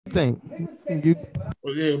think? You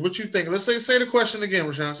Well, yeah, what you think? Let's say the question again,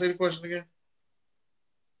 Rashawn. Say the question again.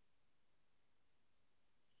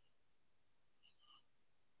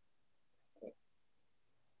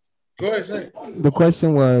 Go ahead, say it. the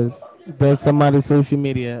question was, does somebody's social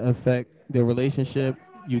media affect their relationship?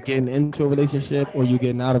 You getting into a relationship or you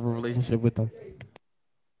getting out of a relationship with them?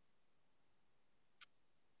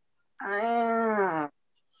 Ah,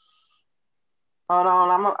 hold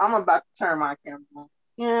on, I'm about to turn my camera on.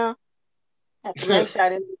 Yeah, I have to make sure I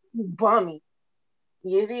didn't look too bummy.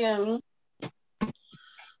 You feel me?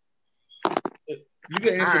 You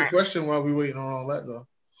can All answer the right, question while we waiting on all that though.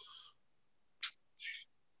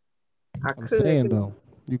 I I'm could saying do. though,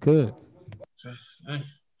 you could. Hey,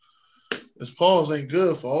 this pause ain't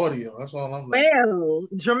good for audio. That's all I'm letting. Well,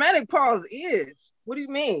 dramatic pause is. What do you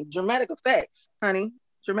mean? Dramatic effects, honey.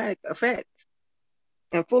 Dramatic effects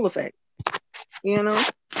and full effect. You know.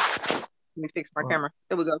 Let me fix my Right. camera.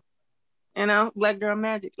 There we go. You know, black girl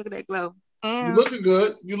magic. Look at that glow. You And looking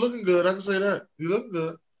good. You looking good. I can say that. You looking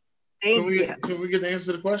good. thank you. Can we get the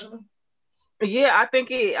answer to the question? Yeah, I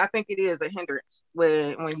think it is a hindrance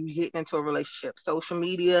when you get into a relationship. Social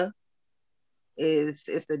media is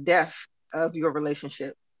the death of your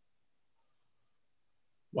relationship.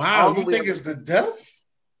 Wow, All the you way think around. it's the death?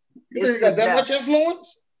 You It's think it the got that death. much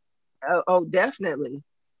influence? Oh, definitely.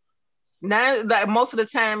 Now, like most of the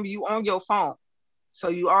time, you on your phone, so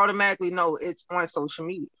you automatically know it's on social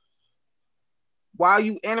media. While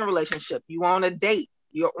you in a relationship, you on a date,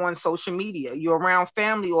 you're on social media. You're around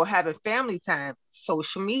family or having family time,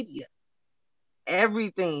 social media.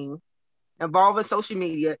 Everything involving social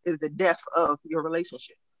media is the death of your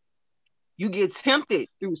relationship. You get tempted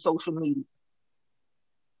through social media.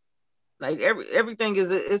 Like everything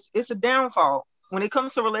is it's a downfall when it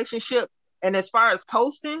comes to relationship. And as far as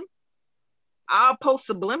posting, I'll post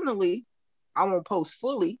subliminally. I won't post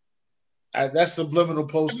fully. That's subliminal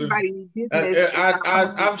posting. Everybody's business is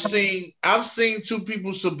not I've seen two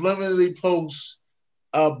people subliminally post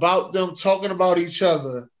about them talking about each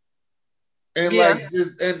other and yeah. like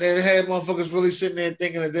just and had motherfuckers really sitting there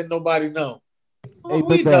thinking that didn't nobody know. Hey, Well,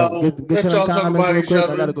 big we dog, know get to that them y'all talk comments about real each quick. I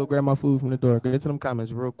other. gotta go grab my food from the door. Get to them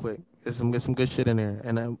comments real quick. Get some good shit in there,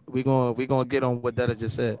 and we gonna get on what Detta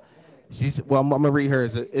just said. She's well. I'm gonna read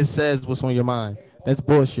hers. It says what's on your mind. That's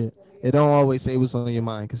bullshit. It don't always say what's on your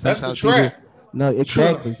mind because That's the sometimes people. track. No,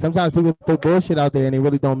 exactly. Sometimes people throw bullshit out there and they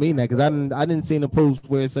really don't mean that. Because I didn't see in a post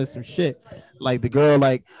where it says some shit like the girl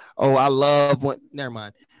like, oh, I love when. Never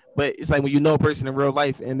mind. But it's like when you know a person in real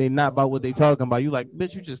life and they not about what they talking about. You like,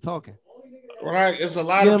 bitch, you just talking. Right. It's a You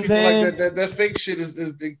lot know of what I'm people like saying? that. That fake shit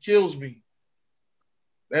is it kills me.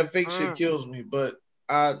 That fake shit Mm. kills me. But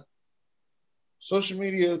I social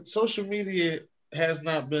media has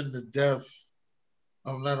not been the death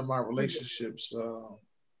of none of my relationships.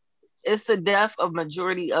 It's the death of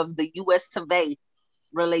majority of the U.S. today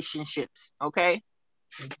relationships. Okay,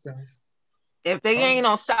 Okay. if they Um, ain't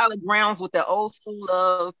on solid grounds with their old school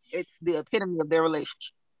love, it's the epitome of their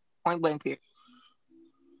relationship. Point blank. Period.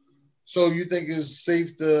 so you think it's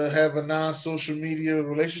safe to have a non-social media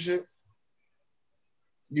relationship?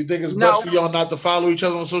 You think it's best No, for y'all not to follow each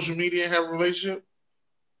other on social media and have a relationship?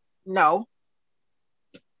 no,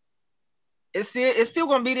 it's still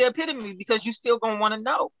gonna be the epitome because you still gonna want to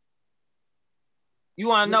know. You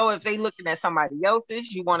want to know if they looking at somebody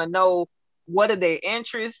else's. You want to know what are their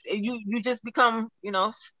interests, and you just become,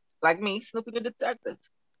 like me, Snoopy the detective.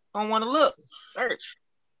 Don't want to look, search.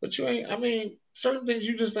 But you ain't. I mean, certain things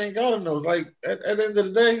you just ain't gotta know. Like at the end of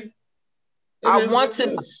the day, it I is want what it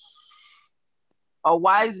to know. is. A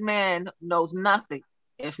wise man knows nothing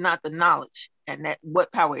if not the knowledge and that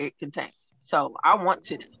what power it contains. So I want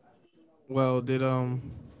to know. Well, There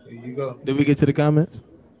you go. did we get to the comments?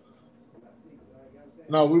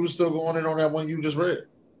 No, we were still going in on that one you just read.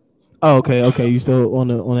 Oh, okay. You still on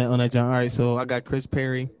that John? All right. So I got Chris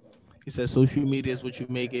Perry. He says social media is what you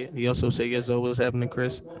make it. He also said, "Yes, what's happening,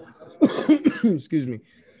 Chris?" Excuse me,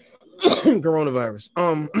 coronavirus.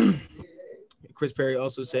 Chris Perry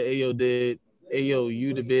also said, Ayo,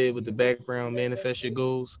 you the bid with the background, manifest your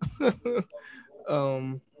goals."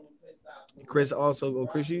 um, Chris also,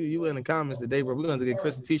 Chris, you in the comments today, bro. We're gonna have to get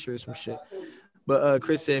Chris a t-shirt or some shit. But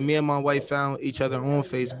Chris said, me and my wife found each other on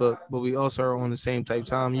Facebook, but we also are on the same type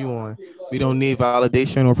time you on. We don't need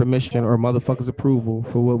validation or permission or motherfuckers' approval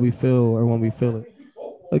for what we feel or when we feel it.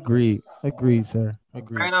 Agreed. Agreed, sir.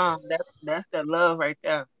 Agreed. Right on. That's that love right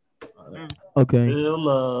there. Mm. Okay. Real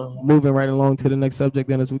love. Moving right along to the next subject,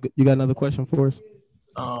 Dennis. You got another question for us?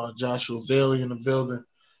 Joshua Bailey in the building.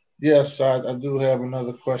 Yes, I do have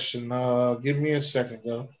another question. Give me a second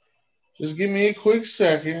though. Just give me a quick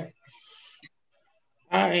second.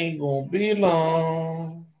 I ain't gonna be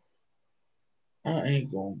long. I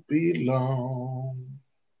ain't gonna be long.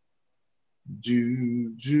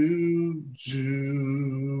 Do.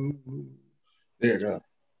 There it is.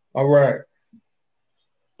 All right.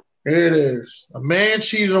 Here it is. A man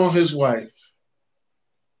cheated on his wife,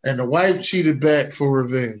 and the wife cheated back for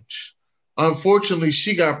revenge. Unfortunately,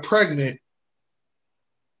 she got pregnant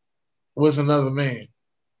with another man.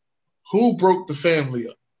 Who broke the family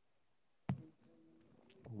up?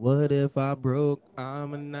 What if I broke our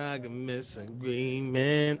monogamous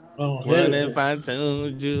agreement? Oh, What if I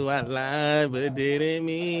told you I lied but didn't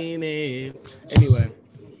mean it? Anyway,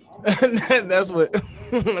 that's what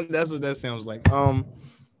that's what that sounds like.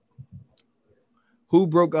 Who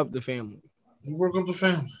broke up the family? Who broke up the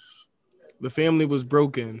family? The family was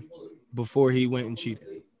broken before he went and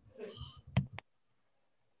cheated.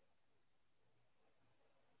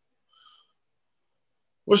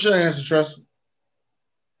 What's your answer, Tristan?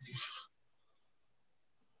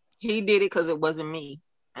 He did it because it wasn't me.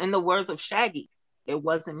 In the words of Shaggy, it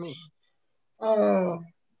wasn't me.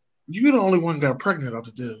 You the only one got pregnant out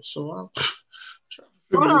the deal, so I'm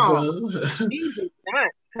trying to She did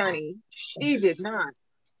not, honey. She did not.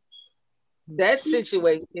 That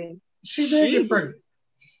situation. She did get pregnant.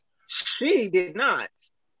 She did not.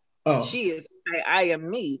 Oh. She is. I am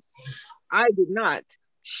me. I did not.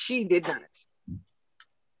 She did not.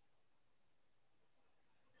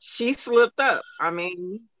 She slipped up. I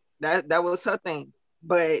mean, that was her thing.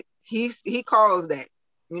 But he calls that,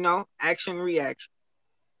 action reaction.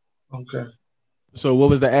 Okay. So what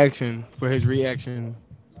was the action for his reaction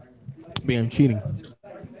being cheating?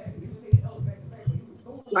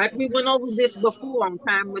 Like we went over this before on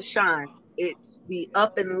Time with Sean. It's the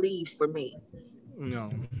up and leave for me. No.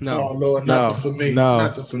 Oh Lord, not for me. No.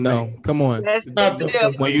 Not for me. Come on. Not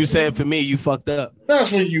for me. When you said for me, you fucked up.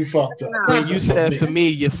 That's when you fucked up. When you said for me,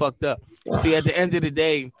 you fucked up. See, at the end of the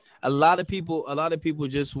day, a lot of people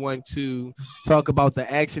just want to talk about the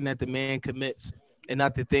action that the man commits and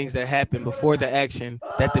not the things that happen before the action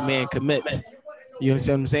that the man commits. You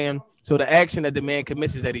understand what I'm saying? So the action that the man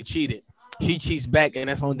commits is that he cheated. She cheats back, and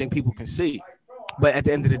that's the only thing people can see. But at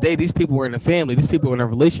the end of the day, these people were in a family. These people were in a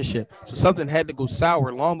relationship. So something had to go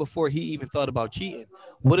sour long before he even thought about cheating.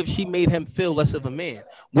 What if she made him feel less of a man?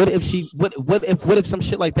 What if some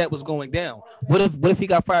shit like that was going down? What if he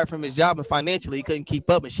got fired from his job and financially he couldn't keep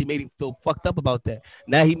up and she made him feel fucked up about that?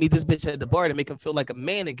 Now he meet this bitch at the bar to make him feel like a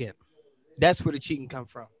man again. That's where the cheating come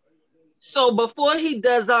from. So before he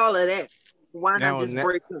does all of that, why not just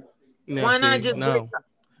break up? Why not just break up?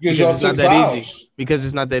 Because it's not that easy. Because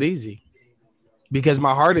it's not that easy. Because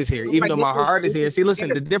my heart is here. Even though my heart is here. See, listen,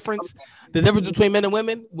 the difference between men and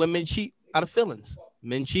women cheat out of feelings.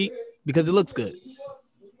 Men cheat because it looks good.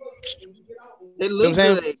 They look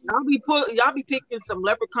good. Y'all be picking some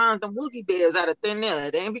leprechauns and woogie bears out of thin air.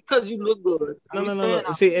 It ain't because you look good. No.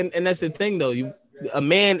 See, and that's the thing though. A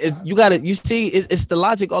man is you see it's the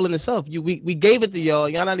logic all in itself. We gave it to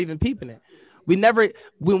y'all not even peeping it.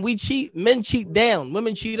 When we cheat, men cheat down,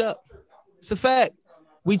 women cheat up. It's a fact.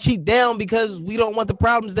 We cheat down because we don't want the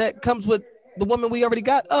problems that comes with the woman we already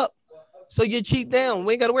got up. So you cheat down.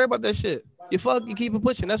 We ain't got to worry about that shit. You fuck, you keep it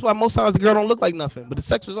pushing. That's why most times the girl don't look like nothing. But the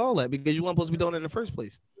sex was all that because you weren't supposed to be doing it in the first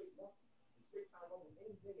place.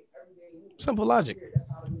 Simple logic.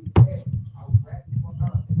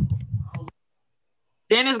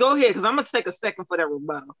 Dennis, go ahead because I'm going to take a second for that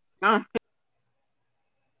rebuttal.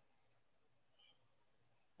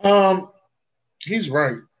 He's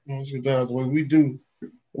right. Let's get that out of the way.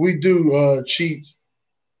 We do cheat.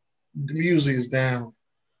 The music is down.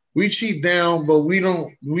 We cheat down, but we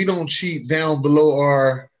don't cheat down below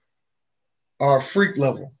our freak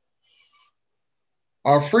level.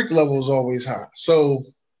 Our freak level is always high. So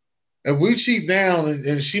if we cheat down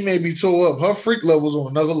and she may be tore up, her freak level is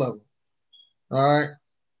on another level. All right.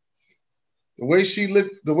 The way she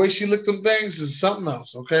licked them things is something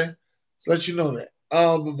else. Okay, so let you know that.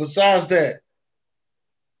 But besides that.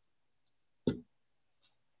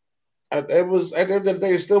 It was at the end of the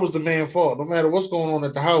day, it still was the man's fault. No matter what's going on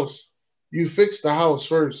at the house, you fix the house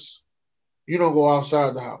first. You don't go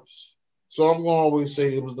outside the house. So I'm gonna always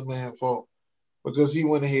say it was the man's fault because he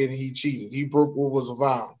went ahead and he cheated. He broke what was a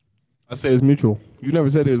vow. I say it's mutual. You never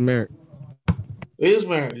said it was married. It is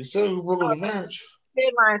married. He said we broke the marriage.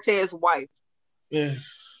 Headline says wife. Yeah.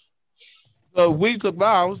 So if we took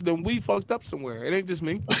vows, then we fucked up somewhere. It ain't just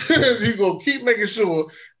me. You gonna keep making sure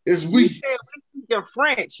it's we. You're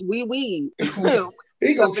French. We.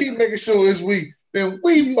 He gonna keep making sure it's we. Then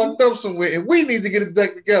we fucked up somewhere, and we need to get it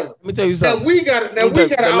back together. Let me tell you something. Now we got it. Now we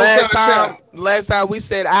got an outside child. Last time we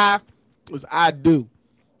said I was I do.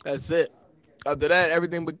 That's it. After that,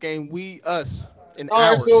 everything became we, us, and All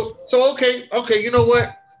right, ours. so okay. You know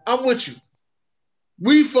what? I'm with you.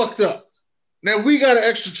 We fucked up. Now we got an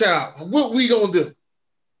extra child. What we gonna do?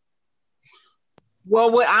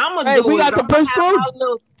 Well, what I'm gonna Hey, do we is got I'm to gonna push have my through.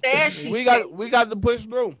 little stashy We stash. got we got to push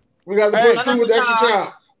through. We got to push Hey, No, no, through no, with the extra no.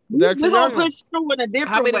 child. the extra We're gonna young. push through in a How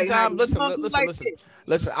different many way, honey. times? We're Listen, gonna do listen, like listen, this.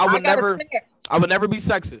 listen. I I would got a never, stash. I would never be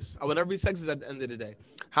sexist. I would never be sexist at the end of the day.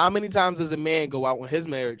 How many times does a man go out on his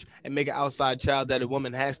marriage and make an outside child that a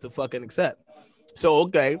woman has to fucking accept? So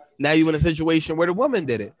okay, now you in a situation where the woman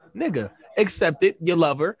did it, nigga. Accept it. You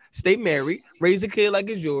love her. Stay married. Raise the kid like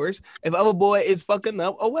it's yours. If other boy is fucking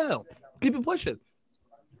up, oh well. Keep it pushing.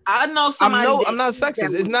 I know somebody I'm that not is that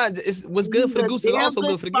sexist. It's way. not. It's what's And good he's for the a goose is damn also good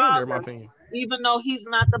good for the gander, in my father, opinion. even though he's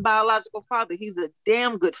not the biological father. He's a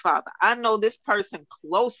damn good father. I know this person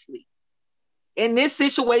closely. And this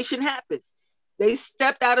situation happened. They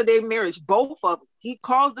stepped out of their marriage, both of them. He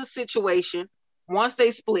caused the situation. Once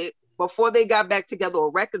they split, before they got back together or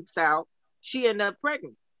reconciled, she ended up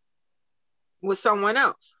pregnant with someone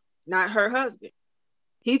else, not her husband.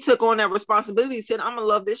 He took on that responsibility. He said, I'm going to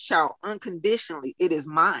love this child unconditionally. It is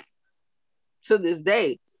mine. To this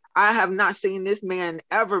day, I have not seen this man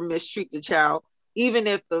ever mistreat the child. Even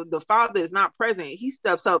if the father is not present, he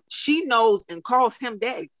steps up. She knows and calls him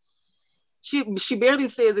daddy. She barely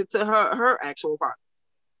says it to her actual father.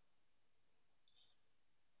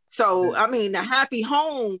 So, I mean, the happy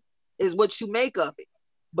home is what you make of it.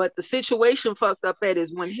 But the situation fucked up at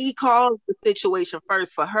is when he calls the situation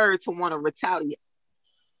first for her to want to retaliate.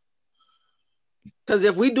 Because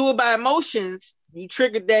if we do it by emotions, you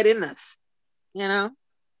triggered that in us, you know,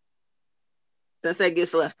 since that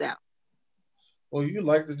gets left out. Well, you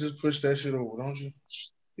like to just push that shit over, don't you?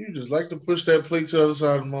 You just like to push that plate to the other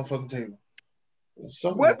side of the motherfucking table. It's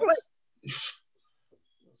something What else.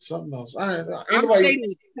 Something else. I'm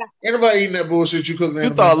stating, ain't nobody eating that bullshit you cooking, You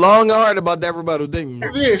ain't thought nobody. long and hard about that rebuttal, didn't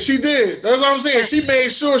you? Yeah, she did. That's what I'm saying. She made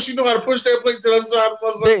sure she knew how to push that plate to the other side of the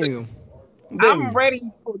motherfucking Didn't table. you? Didn't I'm you? ready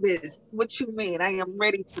for this. What you mean? I am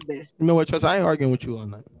ready for this. You know what, Trust? I ain't arguing with you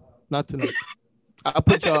on that. Not tonight. I'll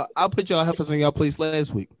put y'all heifers in y'all place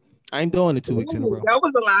last week. I ain't doing it 2 weeks in a Ooh, row. that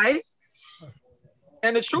was a lie,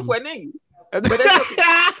 and the truth Mm. wasn't in you. But that's okay.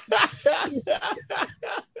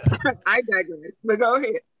 I digress. But go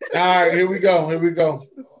ahead. All right, here we go. Here we go.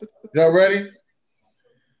 Y'all ready?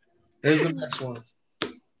 Here's the next one.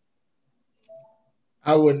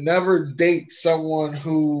 I would never date someone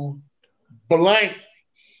who blank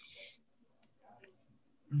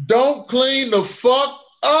don't clean the fuck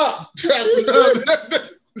up. That's,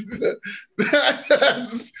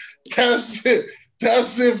 that's it.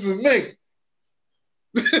 That's it for me.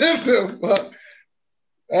 The fuck?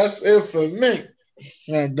 That's it for me.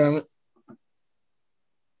 God damn it.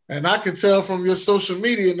 And I can tell from your social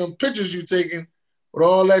media and them pictures you taking with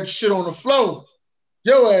all that shit on the floor,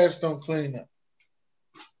 your ass don't clean up.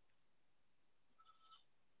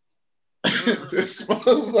 This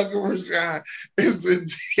motherfucker Rashad is in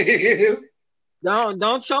tears.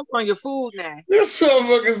 Don't choke on your food now. This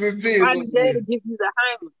motherfucker's in tears Somebody over there to give you the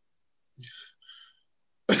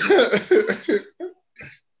Heimlich. here.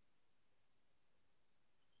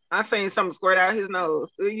 I seen something squirt out his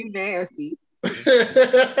nose. Ooh, you nasty.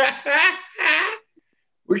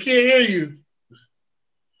 We can't hear you.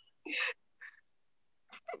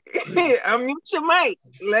 Unmute your mic.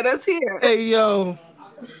 Let us hear. Hey yo,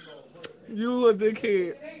 you a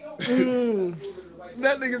dickhead. Mm.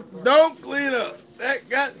 That nigga don't clean up. That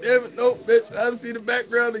goddamn it, no bitch. I see the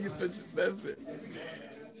background of your pictures. That's it.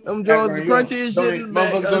 Them jaws is Background, crunchy as shit in the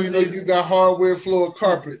back. motherfuckers I don't even know see it. you got hardware floor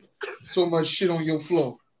carpet. So much shit on your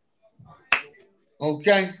floor.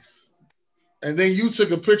 Okay? And then you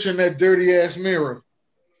took a picture in that dirty ass mirror.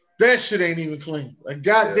 That shit ain't even clean. Like,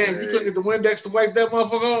 goddamn, you couldn't get the Windex to wipe that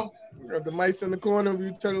motherfucker off? Got the mice in the corner.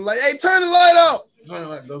 You turn the light. Hey, turn the light out.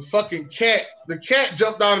 Like the fucking cat. The cat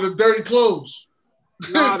jumped out of the dirty clothes.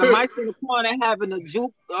 No, the mice in the corner having a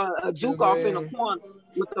juke off in the Man, corner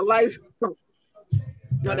with the lights. that's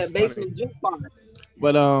That funny. basement juke bar.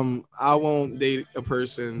 But I won't date a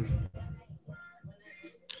person.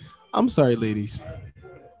 I'm sorry, ladies.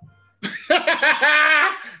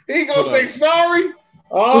 He gonna Hold say up. sorry?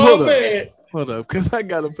 Hold Oh, up. man. Hold up, because I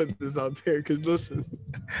gotta put this out there. Because listen,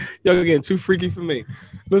 y'all getting too freaky for me.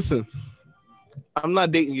 Listen, I'm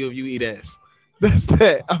not dating you if you eat ass. That's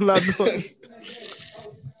that. I'm not doing.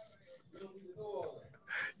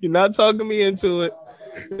 You're not talking me into it.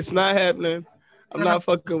 It's not happening. I'm not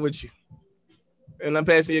fucking with you. And I'm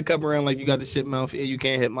passing your cup around like you got the shit mouth and you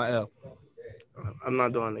can't hit my L. I'm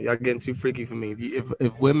not doing it. Y'all getting too freaky for me.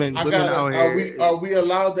 If women I women gotta. out here Are is we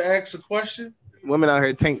allowed to ask a question? Women out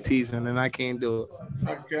here tank teasing, and I can't do it.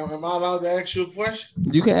 Okay, am I allowed to ask you a question?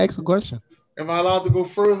 You can ask a question. Am I allowed to go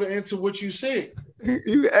further into what you said?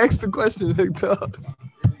 You can ask the question, Victor.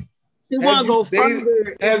 She Have want to you go dated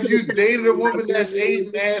further have into you the dated a like woman that's ate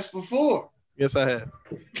an ass before? Yes, I have.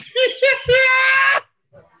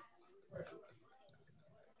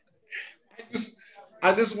 I just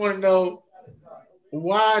I just want to know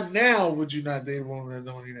why now would you not date a woman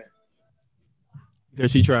that don't eat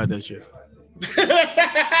Because she tried that shit.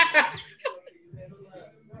 that?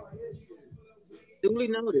 duly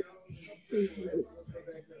noted.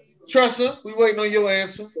 Tressa, we waiting on your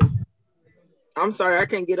answer. I'm sorry, I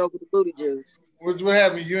can't get over the booty juice. What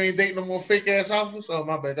happened? You ain't dating no more fake ass offers? Oh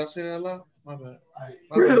my bad. Did I say that out loud? My bad.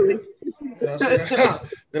 My bad. Really? Did I say that out?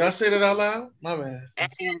 Did I say that out loud? My bad.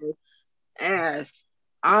 Ass.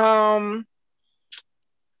 Um,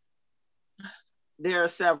 there are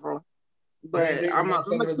several, You ain't but dating a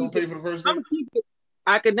motherfucker that don't pay for the first I'm date? gonna keep it.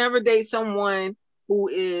 I could never date someone who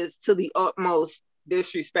is to the utmost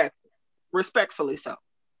disrespectful, respectfully so.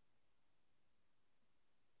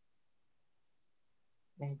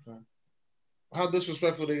 Okay. How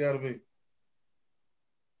disrespectful they gotta be?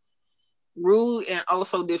 Rude and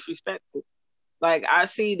also disrespectful. Like I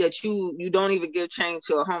see that you don't even give change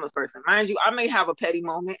to a homeless person. Mind you, I may have a petty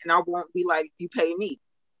moment and I won't be like, you pay me.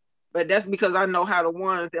 But that's because I know how the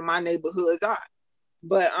ones in my neighborhoods are.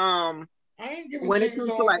 But I ain't giving when it change comes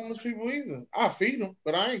to to all like homeless people either. I feed them,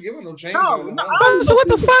 but I ain't giving no change to all no, the no, homeless I people. don't So go what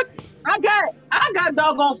the feed them. fuck? I got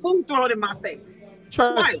doggone food thrown in my face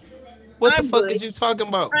Trust. twice. What the I'm fuck good. is you talking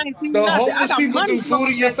about? I ain't seen The nothing. I homeless got people money threw food thrown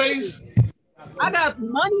in your back at me. face? I got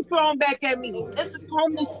money thrown back at me. It's this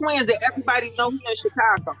homeless twins that everybody know here in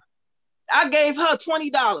Chicago. I gave her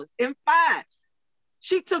 $20 in fives.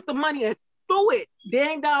 She took the money and threw it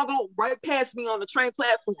dang doggone right past me on the train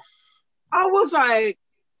platform. I was like,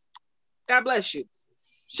 God bless you.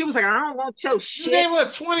 She was like, I don't want your You shit. gave her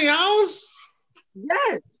 $20?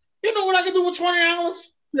 Yes. You know what I can do with $20?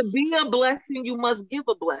 To be a blessing, you must give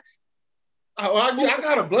a blessing. Oh, I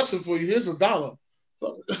got a blessing for you. Here's $1.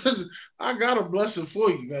 So, I got a blessing for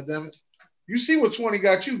you, goddammit. You see what 20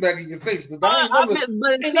 got you back in your face. I But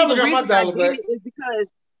ain't see, never the got my reason I dollar did back. it is because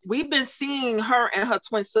we've been seeing her and her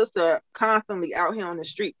twin sister constantly out here on the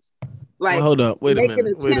streets, Well, like hold up. Wait a making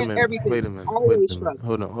minute. a Wait a tent, minute. everything, Wait a minute. Wait always a minute.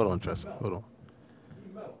 struggling. Hold on, Tressa. Hold on.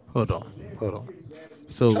 Hold on.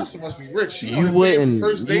 So Tressa must be rich. She on you here paying for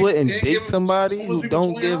first wouldn't you dates wouldn't and date giving somebody homeless who people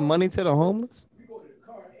don't give $20? money to the homeless?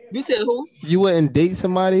 You said who? You wouldn't date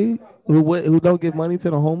somebody who don't give money to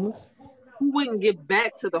the homeless? Who wouldn't give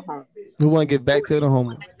back to the homeless Who want to give or back to the anyone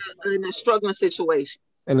homeless in a struggling situation?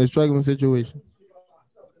 in a struggling situation?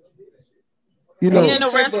 You Now Be know, in what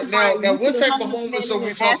a type of restaurant and you see what a type of homeless man homeless in are we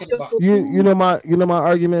there talking asking about? for food. you know my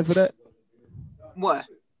argument for that, What?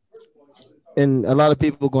 and a lot of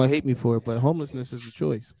people gonna hate me for it, but homelessness is a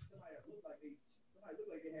choice.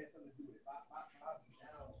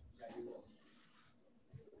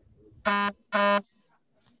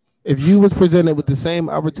 If you was presented with the same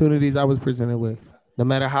opportunities I was presented with, no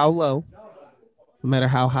matter how low, no matter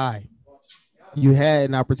how high, you had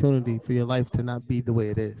an opportunity for your life to not be the way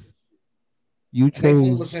it is. You And they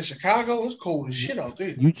homeless chose in Chicago. It's cold as shit out there.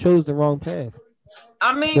 you chose the wrong path.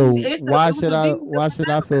 I mean, So it was a view why different should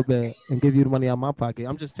I feel now. bad and give you the money out of my pocket?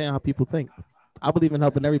 I'm just saying how people think. I believe in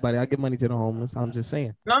helping everybody. I give money to the homeless. I'm just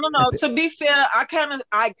saying. No, no, At no. the, To be fair, I kind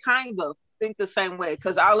of think the same way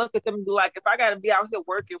because I look at them and be like, if I got to be out here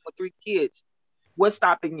working with 3 kids, what's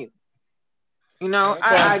stopping you? You know,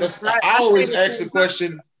 That's why I I say always the ask the same thing.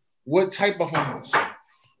 question, what type of homeless?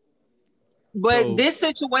 But so this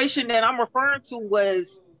situation that I'm referring to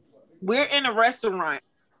was we're in a restaurant.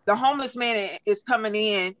 The homeless man is coming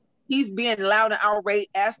in. He's being loud and outraged,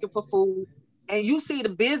 asking for food. And you see the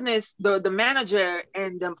business, the manager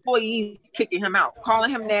and the employees kicking him out, calling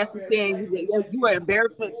him nasty, saying you are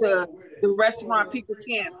embarrassment to the restaurant. People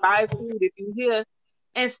can't buy food if you here.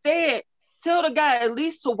 Instead, tell the guy at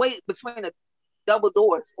least to wait between the double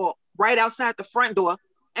doors or right outside the front door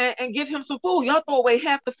and give him some food. Y'all throw away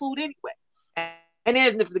half the food anyway. And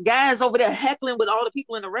then if the guy's over there heckling with all the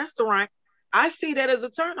people in the restaurant, I see that as a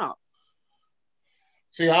turnoff.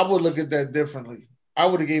 See, I would look at that differently. I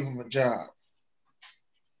would have gave him a job.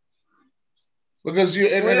 Because in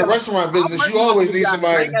the Well, restaurant I'm business, you working on always the need job, so I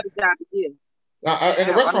somebody. ain't got a job to give. In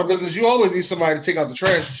the I'm restaurant working. business, you always need somebody to take out the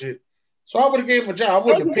trash and shit. So I would have gave him a job. I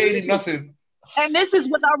wouldn't have paid him Exactly. nothing. And this is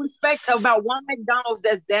what I respect about one McDonald's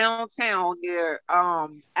that's downtown near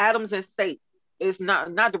Adams and State. It's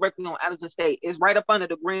not directly on Adams and State. It's right up under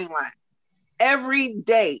the green line. Every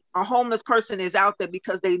day, a homeless person is out there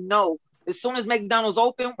because they know as soon as McDonald's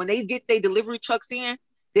open, when they get their delivery trucks in,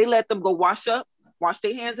 They let them go wash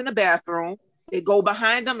their hands in the bathroom. They go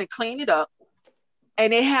behind them and clean it up.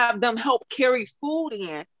 And they have them help carry food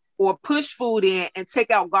in or push food in and take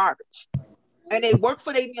out garbage. And they work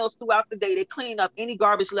for their meals throughout the day. They clean up any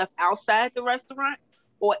garbage left outside the restaurant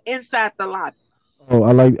or inside the lobby. Oh,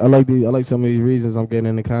 I like some of these reasons I'm getting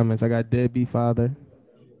in the comments. I got deadbeat father.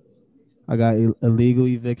 I got illegal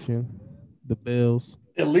eviction. The bills.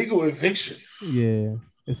 Illegal eviction. Yeah,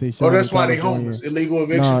 it's a Oh, Sean in that's why they California. homeless. Illegal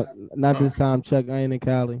eviction. No, not Oh. this time, Chuck. I ain't in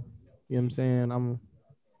Cali. You know what I'm saying?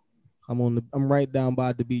 I'm right down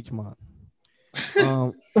by the beach, man.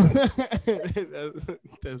 That's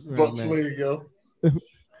where Buck I'm at. Flair, yo.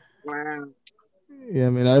 Wow. Yeah,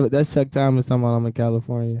 man, that's Chuck Thomas talking about I'm in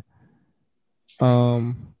California.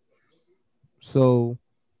 Um, so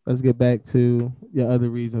let's get back to your other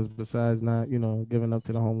reasons besides not, giving up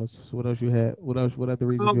to the homeless. So what else you had? What else? What other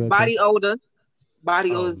reasons you had, Body Chris? odor.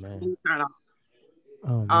 Body odor Oh is man. a turn off.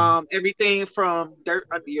 Oh man. Everything from dirt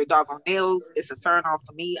under your doggone nails, it's a turn off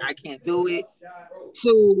for me. I can't do it.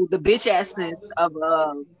 To the bitch assness of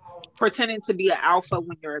pretending to be an alpha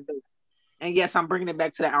when you're a beta. And yes, I'm bringing it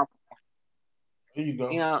back to the alpha. Here you You go.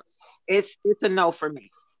 know, it's a no for me.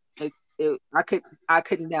 I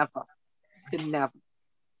could never.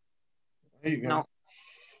 Here you go. No.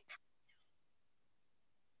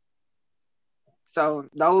 So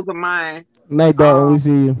those are mine. Night dog, we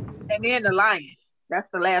see you. And then the lion. That's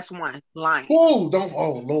the last one. Lion. Ooh, don't.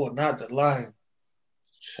 Oh Lord, not the lion.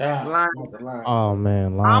 Child, Lion. not the lion. Oh man,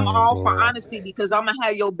 I'm lying, all for boy. honesty because I'm gonna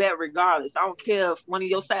have your back regardless. I don't care if one of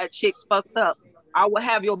your side chicks fucked up. I will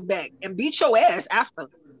have your back and beat your ass after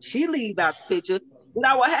she leave out the picture. But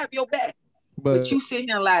I will have your back. But But you sit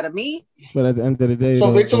here and lie to me. but at the end of the day, So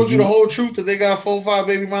if though, they if told you the you whole truth that they got 4 or 5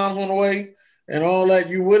 baby moms on the way and all that,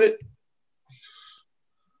 you with it?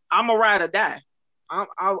 I'm a ride or die.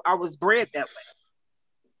 I was bred that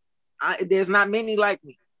way. There's not many like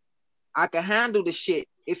me. I can handle the shit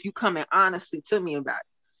if you come in honesty to me about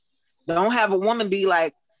it. Don't have a woman be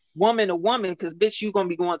like woman to woman because bitch, you gonna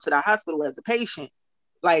be going to the hospital as a patient.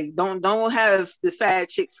 Like don't have the side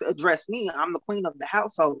chicks address me. I'm the queen of the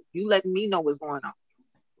household. You letting me know what's going on.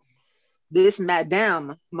 This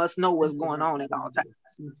madam must know what's going on at all times.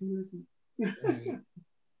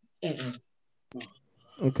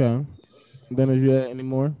 okay, then is you had any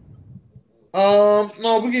more?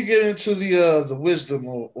 No, we could get into the wisdom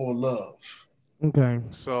or love. Okay,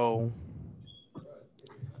 so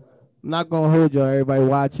I'm not gonna hold y'all. Everybody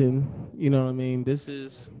watching, you know what I mean. This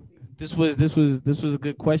was a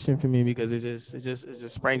good question for me because it just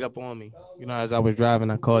sprang up on me. As I was driving,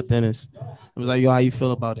 I called Dennis. I was like, "Yo, how you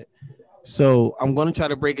feel about it?" So I'm gonna try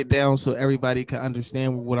to break it down so everybody can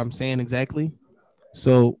understand what I'm saying exactly.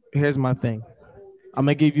 So here's my thing. I'm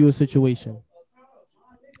gonna give you a situation.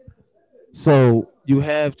 So you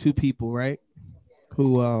have two people, right?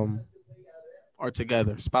 Who are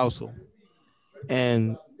together, spousal,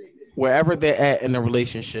 and wherever they're at in a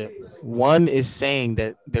relationship, one is saying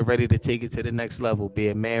that they're ready to take it to the next level, be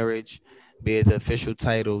it marriage, be it the official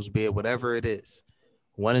titles, be it whatever it is.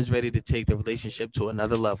 One is ready to take the relationship to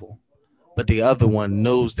another level, but the other one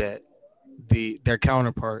knows that their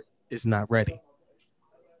counterpart is not ready.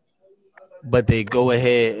 But they go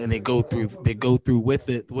ahead and they go through with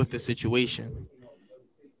it with the situation.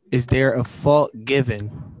 Is there a fault given,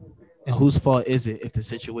 and whose fault is it if the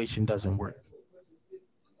situation doesn't work?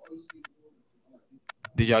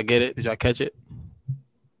 Did y'all get it? Did y'all catch it?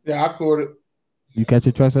 Yeah, I caught it. You catch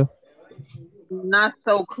it, Tressa? Not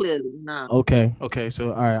so clearly, nah. Okay, okay.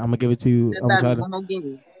 So all right, I'm gonna give it to you. Say that one more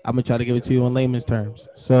again. I'm gonna try to give it to you in layman's terms.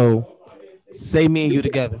 So say me and you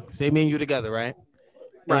together. Say me and you together, right?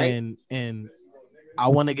 Right? And I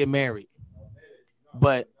want to get married,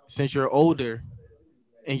 but since you're older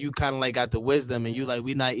and you kind of like got the wisdom and you like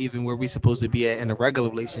we not even where we supposed to be at in a regular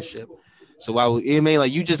relationship. So I would, you know what I mean,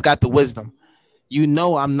 like you just got the wisdom.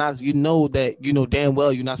 I'm not. You know that you know damn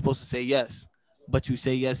well you're not supposed to say yes, but you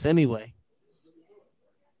say yes anyway.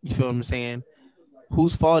 You feel what I'm saying?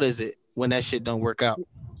 Whose fault is it when that shit don't work out?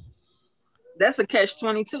 That's a catch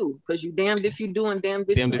 22 because you damned if you do and damned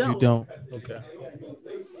if Damned you if you don't. don't. Okay.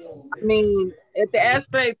 I mean, at the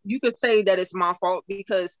aspect, you could say that it's my fault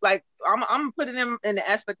because, like, I'm putting him in the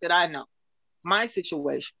aspect that I know. My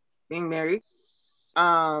situation, being married,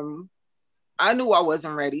 um, I knew I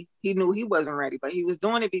wasn't ready. He knew he wasn't ready, but he was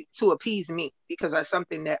doing it to appease me because that's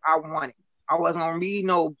something that I wanted. I wasn't gonna be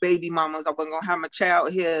no baby mamas. I wasn't gonna have my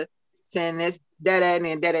child here saying this, that, and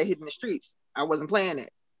then that hitting the streets. I wasn't playing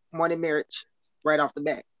it. I wanted marriage right off the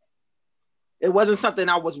bat. It wasn't something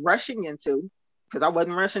I was rushing into because I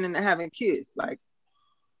wasn't rushing into having kids. Like,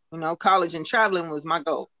 college and traveling was my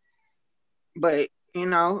goal. But You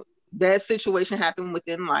know, that situation happened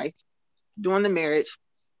within life during the marriage.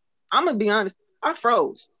 I'm gonna be honest, I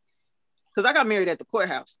froze because I got married at the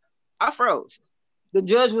courthouse. I froze. The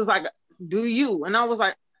judge was like, "Do you?" And I was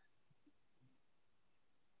like,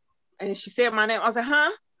 and she said my name. I was like,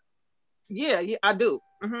 "Huh? Yeah, yeah, I do.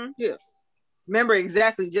 Yeah." Remember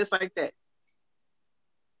exactly just like that.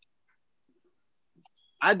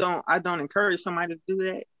 I don't encourage somebody to do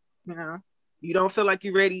that. You know, you don't feel like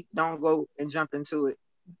you're ready, don't go and jump into it.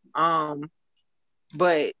 Um,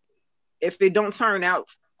 but if it don't turn out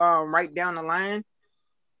right down the line,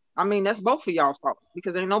 I mean that's both of y'all faults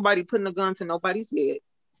because ain't nobody putting a gun to nobody's head.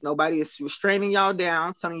 Nobody is restraining y'all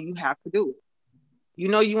down, telling you have to do it. You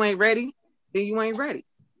know you ain't ready, then you ain't ready.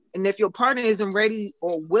 And if your partner isn't ready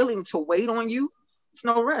or willing to wait on you, it's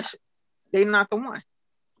no rush. They're not the one.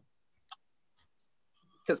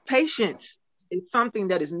 Because patience is something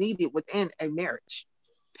that is needed within a marriage.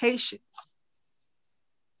 Patience.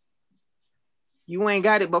 You ain't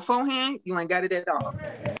got it beforehand, you ain't got it at all.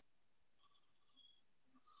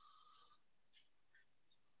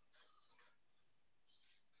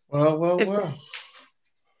 Well, well, If well.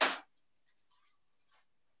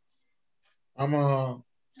 I'm I'm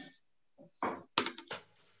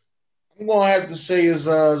gonna have to say it's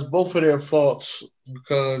both of their faults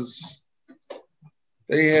because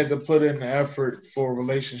they had to put in the effort for a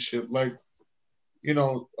relationship. Like, a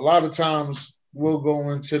lot of times we'll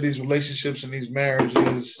go into these relationships and these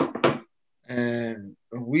marriages and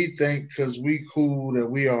we think because we cool that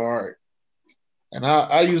we are all right. And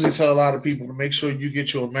I usually tell a lot of people to make sure you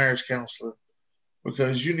get you a marriage counselor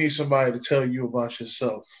because you need somebody to tell you about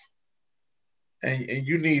yourself. And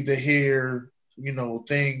you need to hear,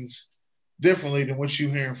 things differently than what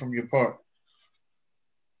you're hearing from your partner.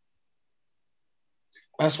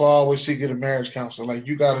 That's why I always seek get a marriage counselor. Like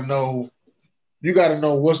you gotta know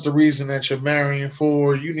what's the reason that you're marrying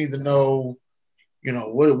for. You need to know,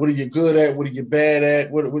 what are you good at, what are you bad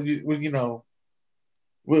at, what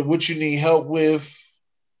you need help with,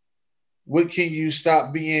 what can you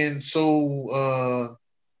stop being so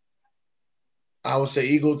I would say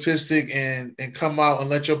egotistic and come out and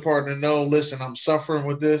let your partner know, listen, I'm suffering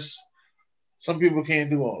with this. Some people can't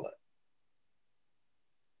do all that.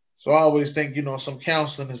 So I always think, some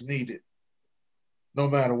counseling is needed, no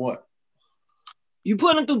matter what. you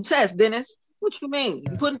put them through tests, Dennis. What you mean?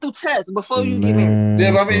 You put them through tests before you get married.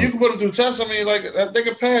 Yeah, Man, but I mean, you can put them through tests. I mean, like they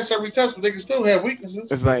can pass every test, but they can still have it's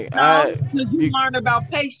weaknesses. like No, because you learn about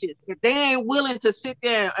patience. If they ain't willing to sit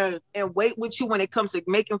there and wait with you when it comes to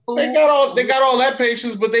making They food, got all they got all that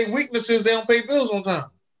patience, but their weaknesses they don't pay bills on time.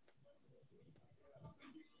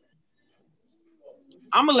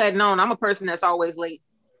 I'm gonna let known I'm a person that's always late.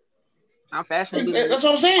 I'm fashionably late. That's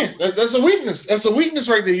what I'm saying. That's a weakness. That's a weakness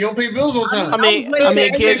right there. You don't pay bills on I, time. I was So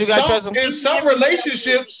late kids, in you gotta some trust them. in some every day. I was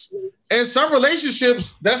relationships, in some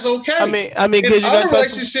relationships, that's okay. In kids, you gotta other trust them.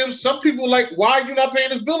 relationships, some people like, why are you not paying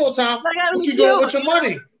this bill on time? I gotta What be you doing with cute. your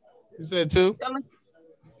money? You said two. How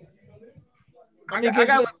I many got, I kids?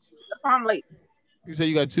 got. That's why I'm late. You said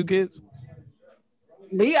you got two kids.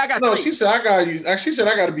 Me, I got No, three. she said I got you. She said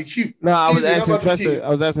I got to be cute. No, I was Easy enough asking about the Tressa. I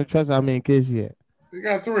was kids. asking Tressa how many kids she had. She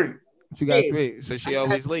got three. She got Kids. three, so I she got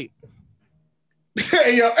always late.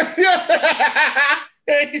 Hey yo,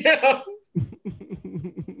 hey yo.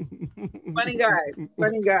 funny guy.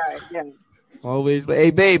 Funny guy. Yeah. Always late.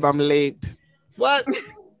 Hey, babe, I'm late. What?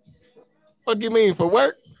 What you mean for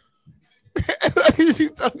work? She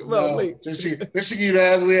talking about No. late. Did she give you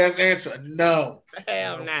the ugly ass answer? No.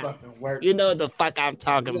 Hell No nah. fucking work. You know what the fuck I'm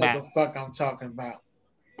talking You know what about. the fuck I'm talking about.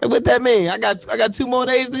 What that mean? I got 2 more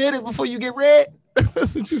days to hit it before you get red.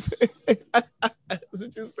 That's what you say. That's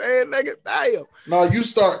what you saying, nigga. Damn. No, you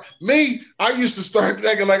start me. I used to start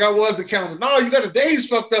thinking like I was the calendar. No, you got the days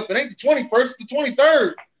fucked up. It ain't the 21st, it's the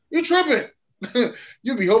 23rd. You tripping.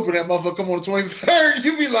 You be hoping that motherfucker come on the 23rd.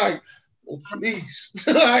 You be like, oh, please.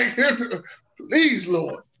 Like, please,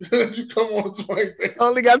 Lord. You come on the 23rd.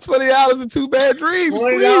 Only got $20 and two bad dreams.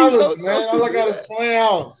 Please, $20, man. don't All I you do got is that.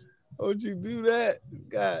 $20. Don't you do that?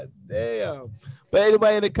 God damn. But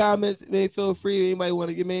anybody in the comments, may feel free. Anybody want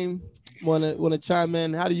to give me want to chime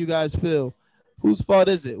in? How do you guys feel? Whose fault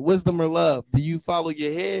is it? Wisdom or love? Do you follow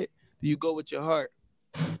your head? Do you go with your heart?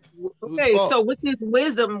 Whose Okay, fault? so with this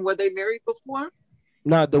wisdom, were they married before?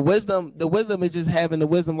 No, the wisdom is just having the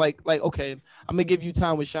wisdom. Like okay, I'm gonna give you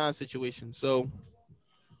time with Sean's situation. Uh-oh.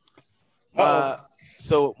 Uh,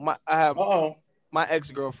 so I have Uh-oh. my ex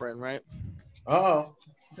girlfriend, right? Uh-oh.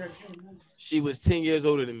 She was 10 years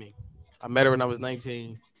older than me. I met her when I was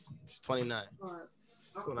 19. She's 29.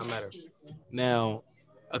 That's when I met her. Now,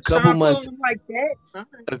 A couple Sean months, Paul like that.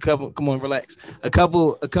 a couple. Come on, relax. A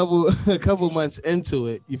couple months into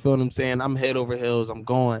it. You feel what I'm saying? I'm head over heels. I'm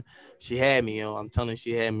going. She had me, yo. I'm telling you,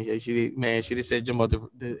 she had me. Man, she just said jump out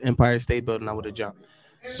the Empire State Building. I would have jumped.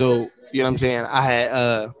 So you know what I'm saying?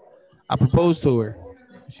 I proposed to her.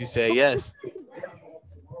 She said yes. I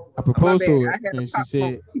Oh, my proposed bad. to I her, had a and pop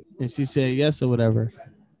smoke. she said yes or whatever.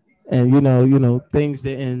 And things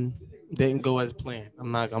didn't go as planned.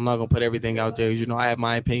 I'm not gonna put everything out there. I have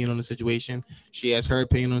my opinion on the situation. She has her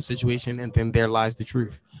opinion on the situation, and then there lies the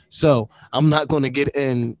truth. So I'm not gonna get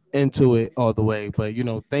into it all the way, but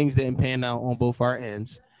things didn't pan out on both our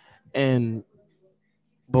ends, and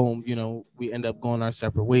boom, we end up going our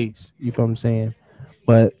separate ways. You feel what I'm saying?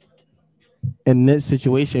 But in this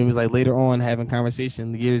situation, it was like later on having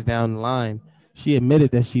conversation years down the line, she admitted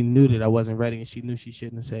that she knew that I wasn't ready and she knew she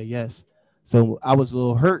shouldn't have said yes. So I was a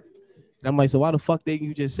little hurt. And I'm like, so why the fuck didn't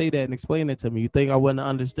you just say that and explain it to me? You think I wouldn't have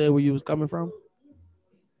understood where you was coming from?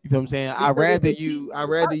 You feel what I'm saying? Because it was I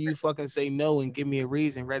rather you fucking say no and give me a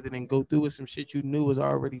reason rather than go through with some shit you knew was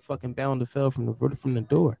already fucking bound to fail from the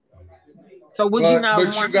door. So would you not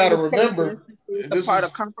But you want her gotta to say yes remember, since it's a this part of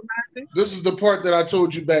is compromising? this is the part that I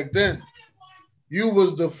told you back then. You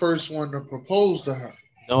was the first one to propose to her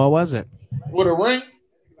No, I wasn't. with a ring.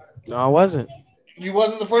 No, I wasn't. You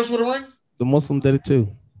wasn't the first with a ring. The Muslim did it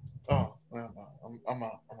too. Oh, well, I'm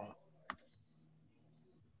out. I'm out.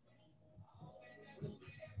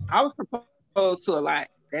 I was proposed to a lot.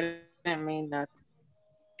 That didn't mean nothing.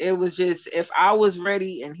 It was just if I was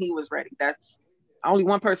ready and he was ready. That's only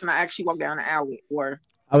one person I actually walked down the aisle with or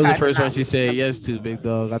I was the tied the first one knot she with. said yes to, big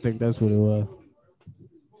dog. I think that's what it was.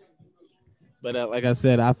 But like I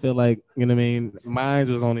said, I feel like what I mean.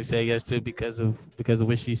 Mine was only say yes to because of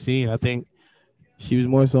what she's seen. I think she was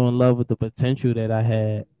more so in love with the potential that I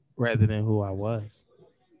had rather than who I was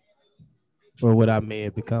or what I may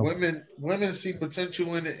have become. Women see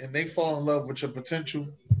potential in it, and they fall in love with your potential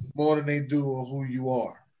more than they do of who you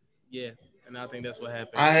are. Yeah, and I think that's what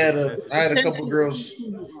happened I had in a that I had a situation. couple Potential is girls. who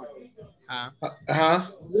you are. Huh? Huh?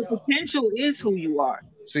 Your potential is who you are.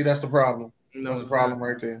 See, that's the problem. No, That's the it's not. problem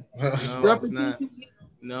right there. That's the No, Your problem. it's not. potential.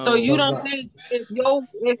 So No, you No, it's don't not. think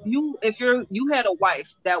if you had a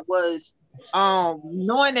wife that was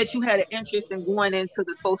knowing that you had an interest in going into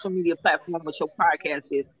the social media platform with your podcast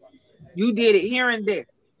business, you did it here and there.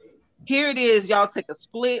 Here it is, y'all take a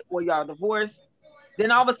split or y'all divorce.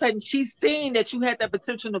 Then all of a sudden she's seeing that you had that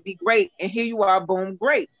potential to be great, and here you are, boom,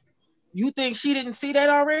 great. You think she didn't see that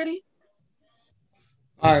already?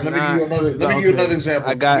 All it's right, let me give not. you another. Let me give you Okay, another example.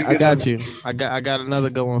 I Let me got give I you another. got you. I got another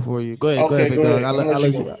good one for you. Go ahead, Okay, big go dog. ahead. I'm gonna I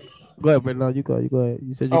let you let go. you. Go ahead, big dog. You go. You go ahead.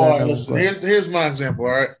 You said you All got right, another one. listen. Go ahead. Here's my example.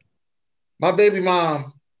 All right, my baby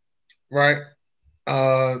mom, right?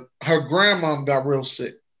 Her grandmom got real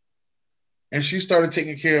sick, and she started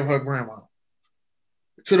taking care of her grandma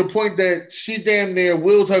to the point that she damn near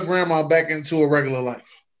willed her grandma back into a regular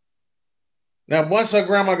life. Now, once her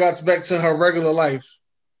grandma got back to her regular life,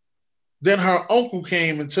 then her uncle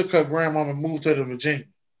came and took her grandma and moved her to Virginia.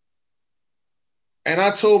 And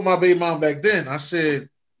I told my baby mom back then, I said,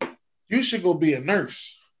 you should go be a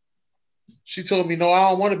nurse. She told me, no,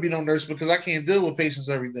 I don't want to be no nurse because I can't deal with patients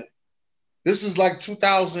every day. This is like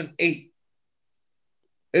 2008.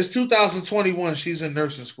 It's 2021. She's in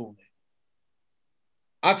nursing school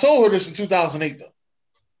now. I told her this in 2008, though.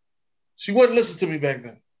 She wouldn't listen to me back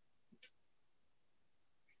then.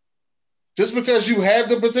 Just because you have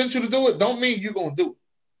the potential to do it, don't mean you're going to do it.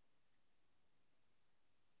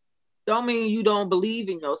 Don't mean you don't believe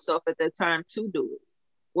in yourself at that time to do it,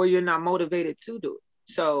 or you're not motivated to do it.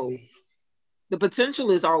 So the potential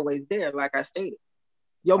is always there, like I stated.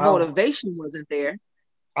 Your I don't, motivation wasn't there.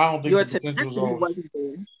 I don't think Your the potential is tenacity always. wasn't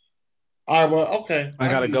there. All right, well, okay. I I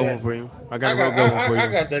got give a you good one that. for you. I got a real good one for I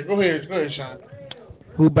you. got that. Go ahead. Go ahead, Sean.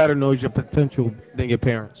 Who better knows your potential than your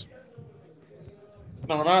parents?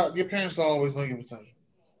 No, not your parents don't always know your potential.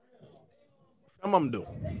 Some of them do.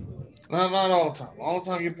 Not all the time. All the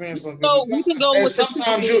time your parents don't. So we can go And with the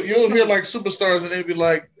sometimes typical you'll hear parent. like superstars and they'll be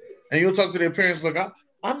like, and you'll talk to their parents like,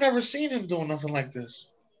 I've never seen him doing nothing like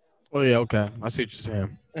this. Oh yeah, okay. I see what you're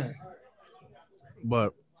saying. Yeah.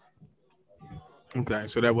 But okay,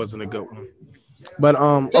 so that wasn't a good one. But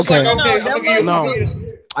Just like okay. okay, No, I'm that gonna give was you. a I'm No, gonna good give one.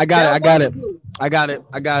 you I got it. That I was got a it. good one. I got it.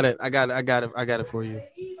 I got it. I got it. I got it. I got it for you.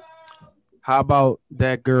 How about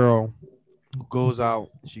that girl who goes out,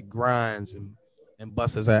 she grinds and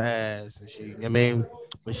busts her ass, and I mean,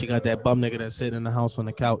 when she got that bum nigga that's sitting in the house on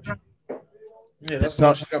the couch, yeah, that that's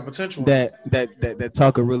knowing talk, she got potential in her. that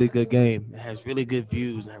talk a really good game, has really good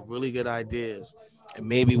views, and have really good ideas, And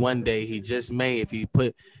maybe one day he just may, if he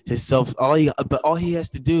put himself all he has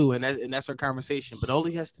to do, and that's our conversation. But all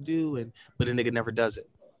he has to do, but the nigga never does it.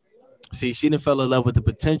 See, she didn't fell in love with the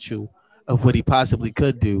potential of what he possibly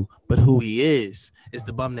could do, but who he is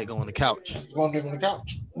the bum nigga on the couch. It's the one nigga on the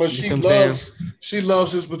couch. But You see what I'm saying? she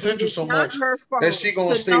loves his And potential it's so not much her that fault she gonna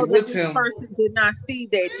to stay know that with this him. person did not see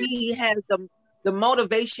that he has the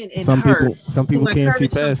motivation in Some her people to can't see encourage him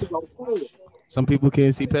to past. go forward. Some people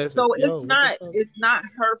can't see past it. So Yo, what the fuck? it's not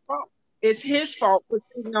her fault. It's his fault for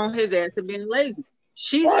sitting on his ass and being lazy.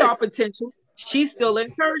 She Right. saw potential. She still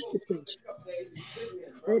encouraged potential.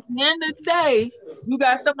 At the end of the day, you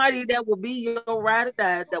got somebody that will be your ride or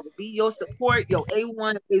die, that will be your support, your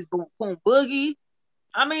A1 is boom boom boogie.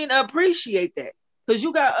 I mean, appreciate that. Because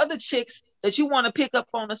you got other chicks that you want to pick up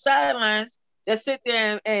on the sidelines that sit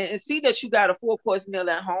there and see that you got a four-course meal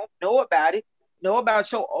at home, know about it, know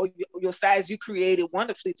about your size you created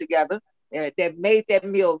wonderfully together, that made that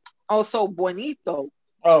meal also bonito.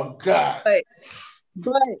 Oh God.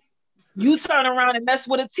 But you turn around and mess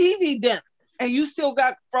with a TV dinner and you still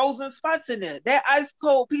got frozen spots in there. That ice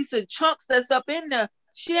cold piece of chunks that's up in there,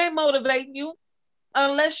 she ain't motivating you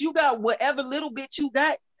unless you got whatever little bit you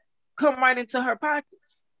got come right into her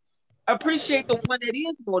pockets. Appreciate the one that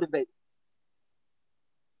is motivated.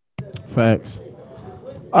 Facts.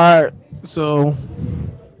 All right, so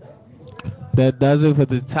that does it for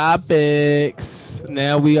the topics.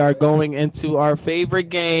 Now we are going into our favorite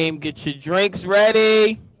game. Get your drinks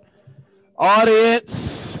ready,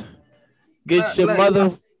 audience. Get your Yeah.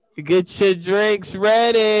 mother, get your drinks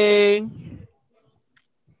ready.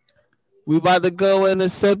 We about to go in a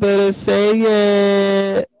sip it and say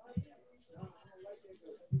it.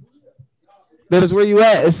 That is where you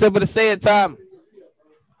at. It's simple to say it time.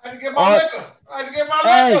 I had to get my All, liquor. I had to get my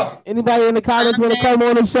hey, liquor. anybody in the comments want to Man, come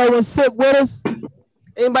on the show and sip with us?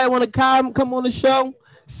 Anybody want to come on the show,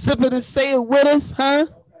 sip it and say it with us, huh?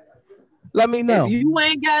 Let me if know. you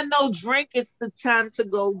ain't got no drink, it's the time to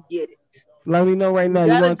go get it. Let me know right You now. You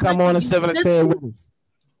got a want to come drink on and and you sip it and say it tipsy, with us?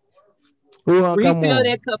 Who want to come refill that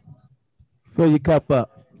on? cup. Fill your cup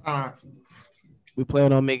up. All right. We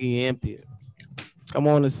plan on making you empty it. Come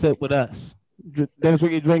on and sip with us. Dennis,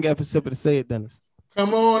 where you drink after sip it and say it, Dennis?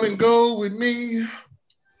 Come on and go with me.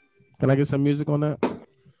 Can I get some music on that?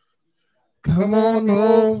 Come on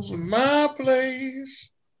over to my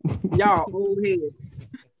place. Y'all old heads.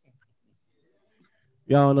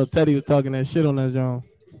 Y'all know Teddy was talking that shit on that John.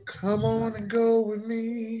 Come on and go with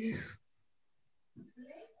me.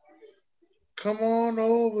 Come on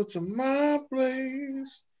over to my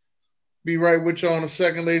place. Be right with y'all in a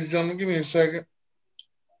second, ladies and gentlemen. Give me a second.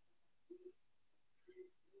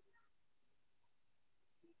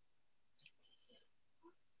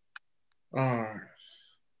 All right.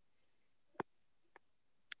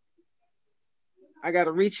 I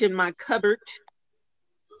gotta reach in my cupboard,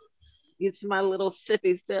 get to my little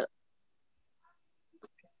sippy sip.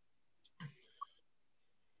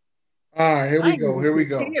 All right, here I we ain't go. even Here we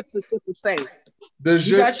go. prepared for sip and say. Does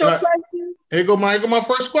You your got your question? here go my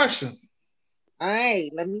first question. All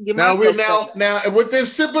right, let me get Now my we first now with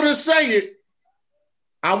this simple to say it,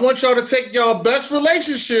 I want y'all to take y'all best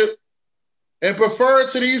relationship and prefer it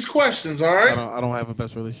to these questions. All right. I don't have a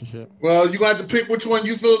best relationship. Well, you got to pick which one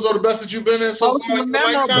you feel is the best that you've been in so Most far in your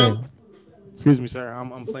memorable. lifetime. Excuse me, sir.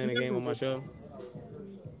 I'm playing a game on my show.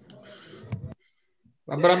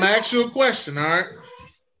 But I'm gonna ask you a question. All right.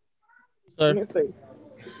 Sir, Let me see.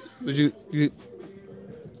 did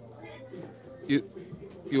you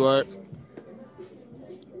you are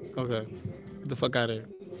okay? Get the fuck out of here.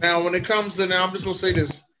 Now, when it comes to now, I'm just gonna say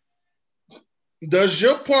this: does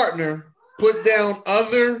your partner put down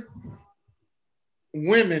other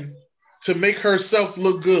women to make herself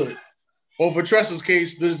look good? Or for Tressa's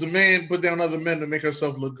case, does the man put down other men to make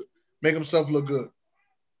herself look good, make himself look good?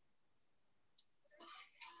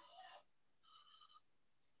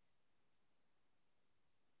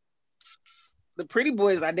 The pretty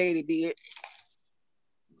boys I dated did.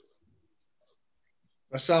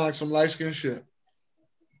 That sounds like some light skin shit.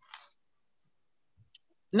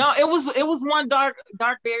 No, it was one dark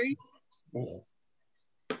berry. Oh.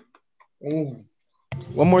 Oh.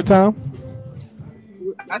 One more time.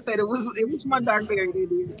 I said it was one dark berry they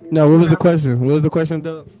did. No, what was the question? What was the question,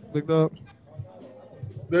 Big Dog?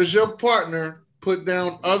 Does your partner put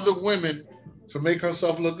down other women to make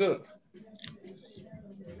herself look good?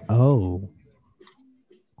 Oh.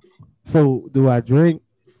 So do I drink?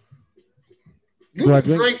 You Do I can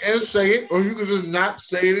drink? drink and say it, or you can just not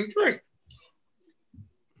say it and drink.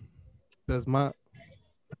 Does my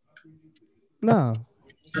nah.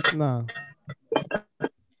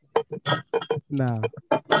 Nah,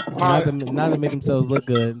 All right. not to make themselves look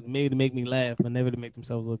good. Maybe to make me laugh, but never to make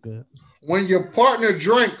themselves look good. When your partner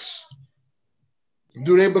drinks,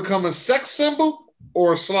 do they become a sex symbol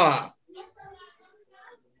or a slob?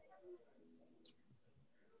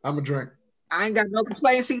 I'm a drink. I ain't got no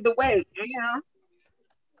complaints either way. Yeah.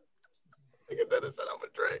 I'm a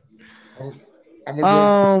drink. I'm a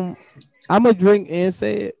drink. I'm a drink and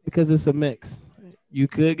say it because it's a mix. You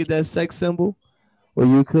could get that sex symbol, or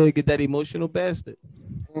you could get that emotional bastard.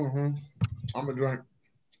 Mm-hmm. I'm a drink.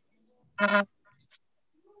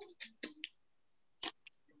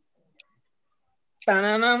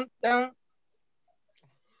 Dun-dun-dun-dun.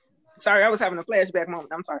 Sorry, I was having a flashback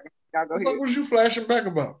moment. I'm sorry. Y'all go What the ahead. fuck was you flashing back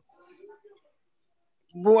about?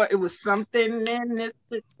 Boy, it was something in this.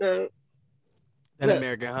 That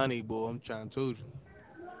American honey, boy. I'm trying to tell you,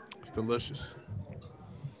 it's delicious.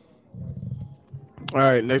 All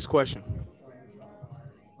right, next question.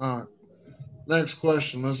 All right. Next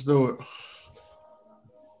question. Let's do it.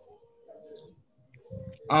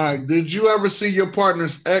 All right. Did you ever see your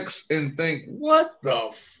partner's ex and think, what the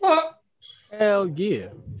fuck? Hell yeah.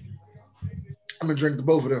 I'm gonna drink the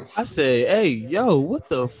both of them. I said, hey, yo, what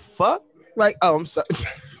the fuck? Like, oh, I'm sorry.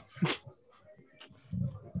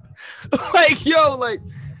 like, yo, yo, Like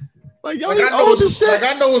he I know old as it's shit. like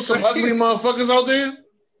I know it's some ugly motherfuckers out there,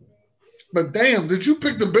 but damn, did you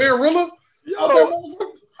pick the Barilla?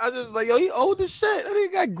 Yo, I just like, yo, he old as shit. That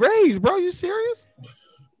nigga got grays, bro. You serious?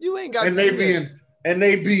 You ain't got and they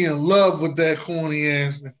be in love with that corny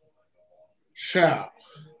ass child.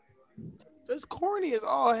 That's corny as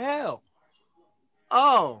all hell.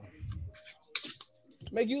 Oh.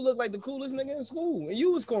 Make you look like the coolest nigga in school. And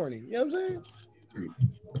you was corny. You know what I'm saying?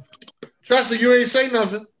 Trust me, you ain't say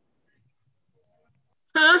nothing.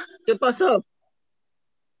 Huh? ¿Qué pasó?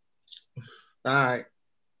 All right.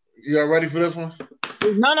 You all ready for this one?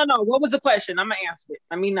 No. What was the question? I'm gonna answer it.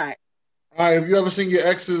 I mean not. All right. Have you ever seen your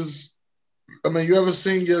ex's? You ever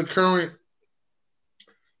seen your current?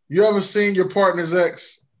 You ever seen your partner's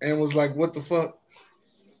ex and was like, "What the fuck?"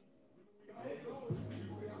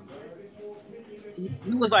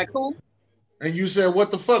 You was like, who? And you said,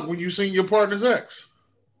 "What the fuck?" when you seen your partner's ex.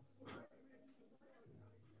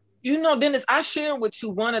 You know, Dennis, I shared with you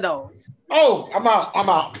one of those. Oh, I'm out. I'm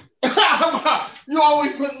out. I'm out. You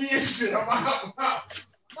always put me in shit. I'm out. I'm out.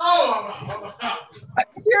 Oh, I'm out. I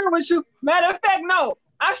shared with you. Matter of fact, no.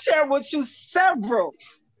 I shared with you several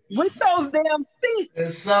with those damn feet.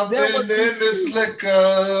 There's something in this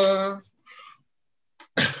liquor.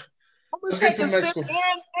 Let's get to the next one.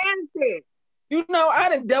 And you know, I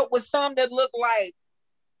done dealt with some that look like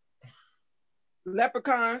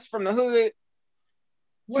leprechauns from the hood.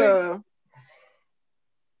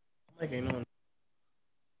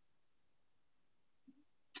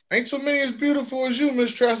 Ain't too many as beautiful as you,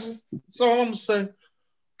 Miss Tressa. That's all I'm gonna say.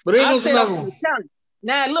 But there goes another one.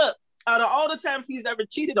 Now look, out of all the times he's ever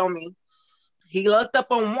cheated on me, he lucked up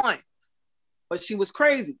on one, but she was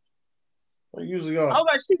crazy. Well, usually are. I was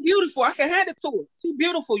like, she's beautiful. I can hand it to her. She's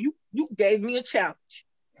beautiful. You gave me a challenge.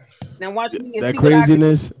 Now watch me and that see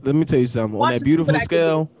craziness. Let me tell you something. Watch on that beautiful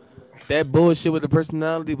scale, that bullshit with the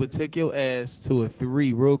personality would take your ass to a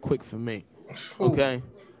 3 real quick for me. Okay.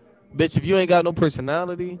 Bitch, if you ain't got no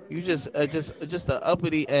personality, you just a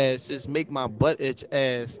uppity ass, just make my butt itch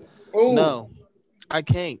ass. Ooh. No, I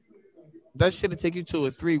can't. That shit'll take you to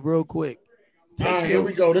a 3 real quick. All right, here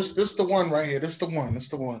we go. This the one right here. This the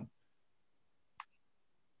one.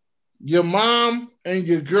 Your mom and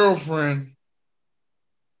your girlfriend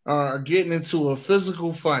are getting into a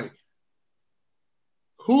physical fight.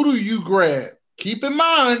 Who do you grab? Keep in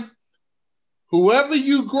mind, whoever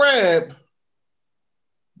you grab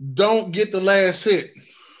don't get the last hit.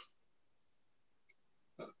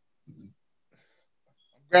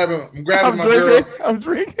 I'm grabbing my girl. I'm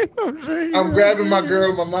drinking. I'm grabbing my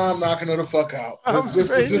girl. My mom knocking her the fuck out. It's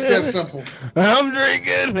just that simple. I'm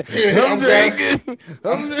drinking.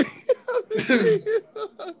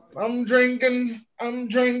 I'm drinking. I'm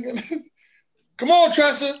drinking. Come on,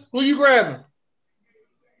 Tressa. Who you grabbing?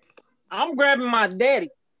 I'm grabbing my daddy.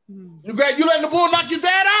 You letting the bull knock your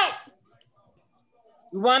dad out?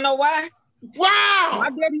 You wanna know why? Wow! My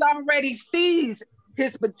daddy already sees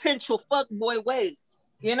his potential fuckboy ways.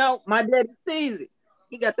 You know, my daddy sees it.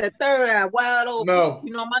 He got that third eye wide open. No.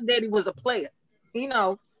 You know, my daddy was a player. You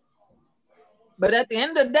know. But at the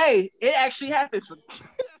end of the day, it actually happened for me.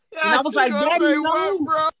 And I was like, Daddy, no.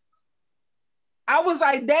 What, I was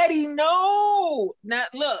like, Daddy, no. Now,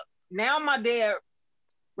 look, now my dad,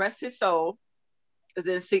 rest his soul, is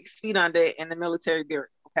in 6 feet under in the military burial,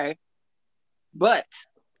 okay? But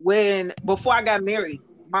before I got married,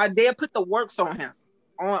 my dad put the works on him,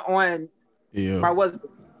 on Yeah, My was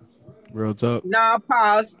real talk. nah,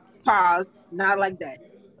 pause, not like that.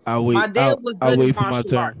 I'll wait. My dad was I'll good in wait for my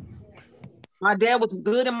martial arts. turn. My dad was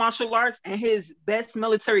good in martial arts, and his best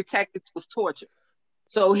military tactics was torture.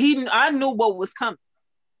 So I knew what was coming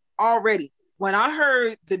already. When I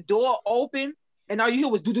heard the door open, and all you hear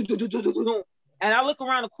was do do do do do do do, and I look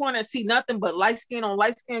around the corner and see nothing but light skin on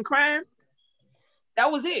light skin crime.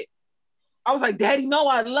 That was it. I was like, Daddy, no,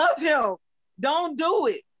 I love him. Don't do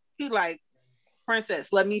it. He like,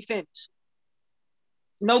 Princess, let me finish.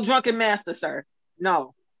 No drunken master, sir.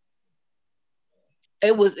 No.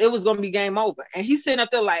 It was gonna be game over. And he's sitting up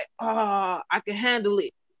there like, oh, I can handle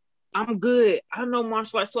it. I'm good. I know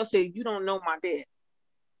martial arts. So I said, you don't know my dad.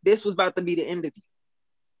 This was about to be the end of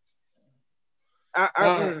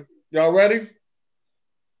you. Y'all ready?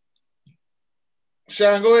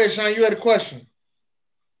 Sean, go ahead, Sean. You had a question.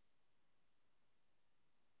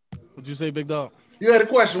 What'd you say, big dog? You had a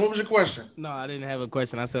question. What was your question? No, I didn't have a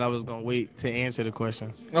question. I said I was gonna wait to answer the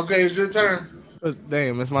question. Okay, it's your turn.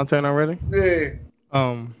 Damn, it's my turn already. Yeah.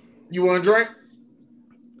 You want to drink?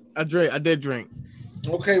 I did drink.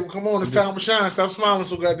 Okay, well, come on. It's time to shine. Stop smiling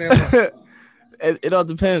so goddamn much. It all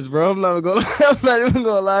depends, bro. I'm not even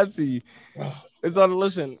gonna lie to you. It's all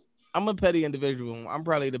listen. I'm a petty individual. I'm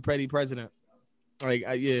probably the petty president. Like,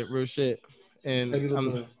 yeah, real shit. And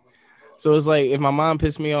so it's like if my mom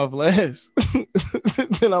pissed me off last,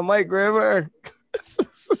 then I might grab her.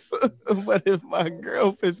 But if my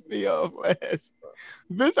girl pissed me off last,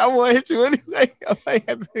 bitch, I won't hit you anyway. I might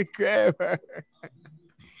have to grab her.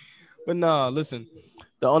 But no, listen.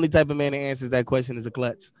 The only type of man that answers that question is a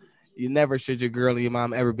klutz. You never should your girl or your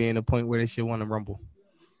mom ever be in a point where they should want to rumble.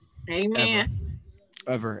 Amen.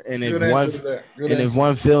 Ever. And if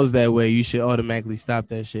one feels that way, you should automatically stop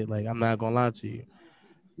that shit. Like, I'm not gonna lie to you.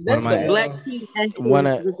 One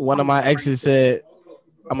of my exes said,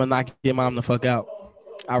 I'm gonna knock your mom the fuck out.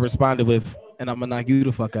 I responded with, and I'm gonna knock you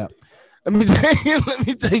the fuck out. Let me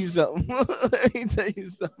tell you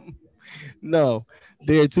something. No,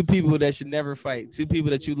 there are two people that should never fight. Two people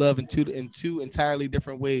that you love in two entirely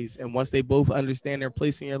different ways. And once they both understand their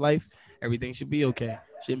place in your life, everything should be okay.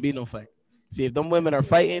 Shouldn't be no fight. See, if them women are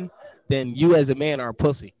fighting, then you as a man are a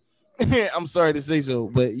pussy. I'm sorry to say so,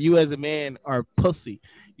 but you as a man are pussy.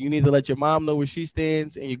 You need to let your mom know where she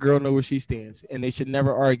stands and your girl know where she stands. And they should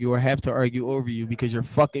never argue or have to argue over you because you're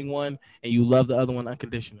fucking one and you love the other one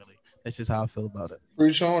unconditionally. That's just how I feel about it.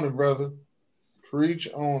 Preach on it, brother. Preach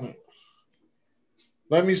on it.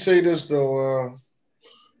 Let me say this, though.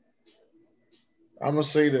 I'm going to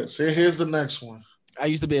say this. Here's the next one. I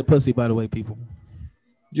used to be a pussy, by the way, people.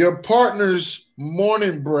 Your partner's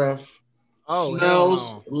morning breath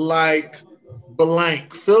smells like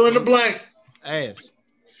blank. Fill in the blank. Ass.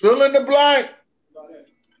 Fill in the blank.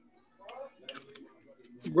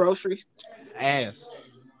 Groceries. Ass.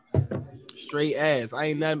 Straight ass. I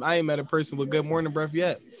ain't met a person with good morning breath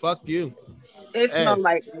yet. Fuck you. It smells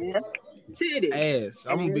like ass. Titty. Ass.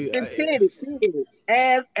 I'm gonna be titty.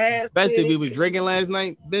 Ass. Especially if we was drinking last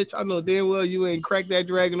night, bitch. I know damn well you ain't cracked that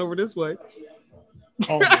dragon over this way.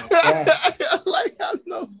 Oh my God. Like I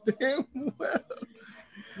know damn well.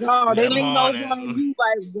 No, they lean over on you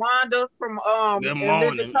like Wanda from Good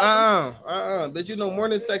morning. But you know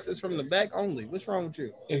morning sex is from the back only. What's wrong with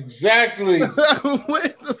you? Exactly.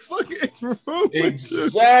 What the fuck is wrong with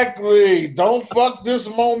Exactly. Don't fuck this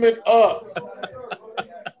moment up.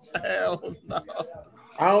 Hell no.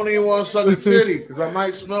 I don't even want to suck a titty because I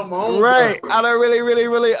might smell my own. Right. I don't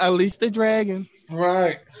really unleash the dragon.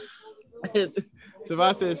 Right. So if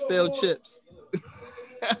I said stale chips.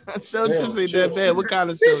 Stale chips ain't that bad. What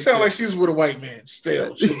kind of stale chips? She sound like she's with a white man.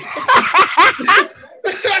 Stale chips.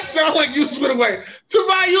 That sound like you was with a white.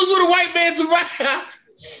 Tavai, you was with a white man. Tavai.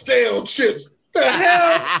 Stale chips. The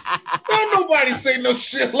hell? Don't nobody say no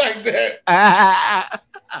shit like that.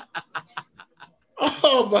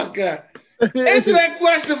 Oh my God. Answer that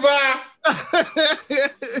question, Vi.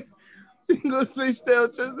 You gonna say stale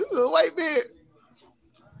chips? This is a white man.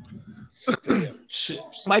 Stale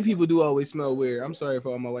chips. White people do always smell weird. I'm sorry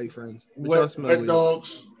for all my white friends. Wet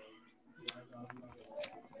dogs.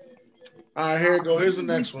 All right, here we go. Here's the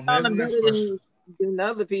next one. Here's the next question. Than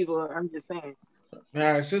other people, I'm just saying. All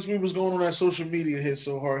right, since we was going on that social media hit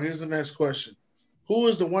so hard, here's the next question. Who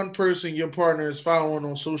is the one person your partner is following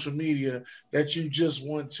on social media that you just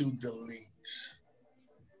want to delete?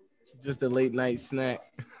 Just a late night snack.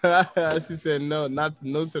 She said no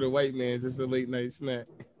to the white man, just a late night snack.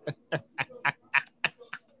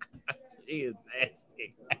 She is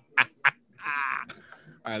nasty.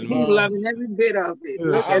 All right, He's loving every bit of it.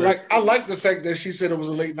 Look at it. I like the fact that she said it was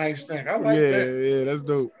a late night snack. I like that. Yeah, that's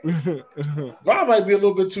dope. Bob might be a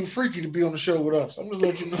little bit too freaky to be on the show with us. I'm just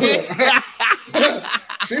letting you know that.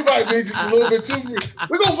 She might be just a little bit too freaky.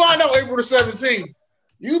 We're gonna find out April the 17th.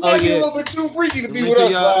 You might be a little bit too freaky to be with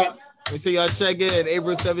us, Bob. Make sure y'all check in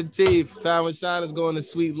April 17th. Time with Shine is going to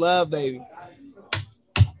Sweet Love, baby.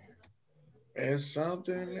 It's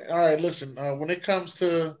something. All right, listen. When it comes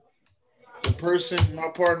to the person my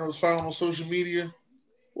partner was following on social media,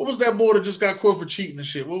 what was that boy that just got caught for cheating and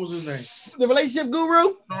shit? What was his name? The relationship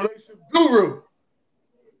guru? The relationship guru.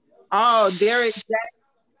 Oh, Derek Jackson.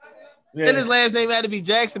 Yeah. Then his last name had to be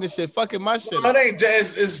Jackson and shit. Fucking my shit. No, it ain't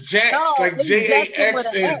Jax. It's Jax. No, like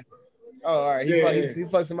Jaxn. Oh, all right. He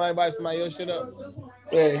fucked somebody by somebody else shit up.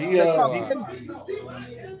 Yeah,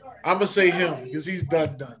 I'm gonna say him because he's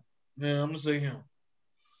done. Yeah, I'm gonna say him.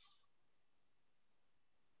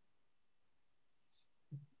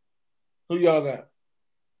 Who y'all got?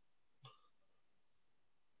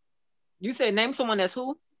 You said name someone that's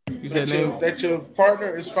who? You said that your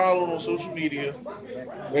partner is following on social media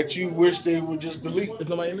that you wish they would just delete. There's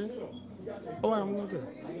nobody in there? Oh, I'm okay.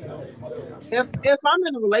 If I'm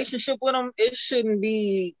in a relationship with them, it shouldn't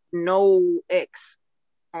be no ex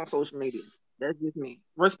on social media. That's just me.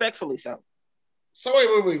 Respectfully so. So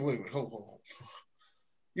wait. Hold on.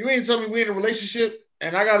 You mean to tell me we in a relationship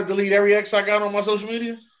and I gotta delete every ex I got on my social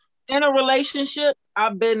media? In a relationship, I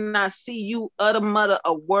better not see you mutter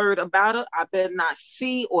a word about it. I better not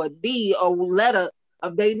see or D a letter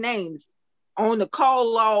of their names on the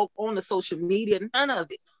call log, on the social media, none of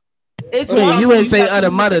it. It's you ain't say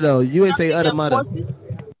mutter though. You ain't say mutter.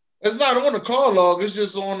 It's not on the call log. It's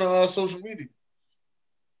just on social media.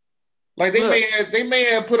 Like they may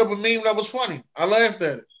have put up a meme that was funny. I laughed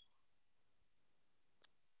at it.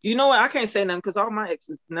 You know what? I can't say nothing because all my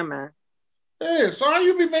exes, never mind. Yeah, so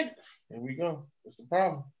you be making. Here we go. That's the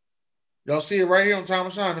problem. Y'all see it right here on Time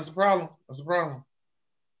of Shine. That's the problem. That's the problem.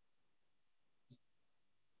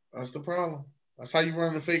 That's the problem. That's how you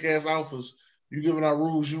run the fake ass alphas. You giving out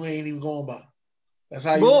rules you ain't even going by. That's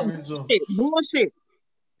how you run into them. Bullshit.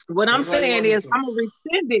 What I'm saying is I'm gonna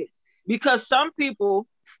rescind it because some people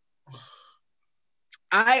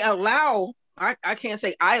I can't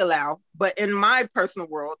say I allow, but in my personal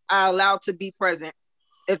world, I allow to be present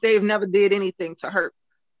if they've never did anything to hurt.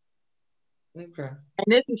 Okay. And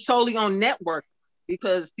this is solely on network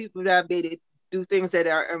because people that I've dated do things that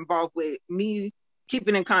are involved with me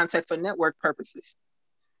keeping in contact for network purposes.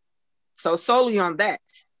 So solely on that.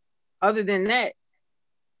 Other than that,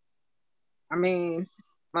 I mean,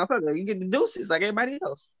 motherfucker, you get the deuces like everybody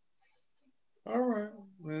else. All right.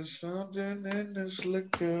 There's something in this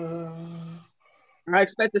liquor. I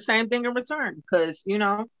expect the same thing in return because,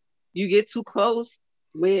 you get too close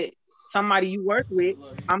with somebody you work with,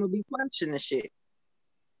 I'm going to be questioning the shit.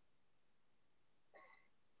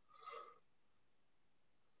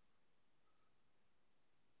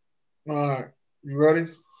 All right. You ready?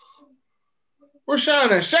 Where's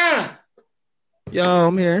Shine at? Shine! Yo,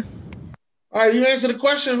 I'm here. All right, you answer the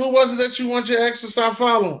question. Who was it that you want your ex to stop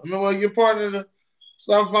following? Your partner to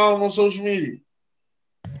stop following on social media?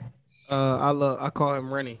 I call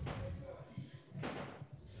him Rennie.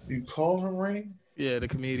 You call him Rennie? Yeah, the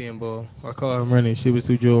comedian boy. I call him Rennie. She was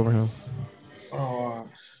too Joe over him. Oh,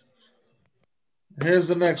 here's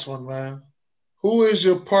the next one, man. Who is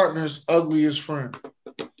your partner's ugliest friend?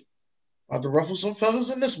 About to ruffle some feathers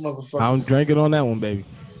in this motherfucker. I'm drinking on that one, baby.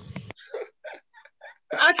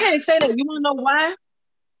 I can't say that. You want to know why?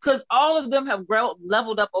 Because all of them have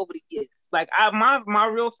leveled up over the years. Like my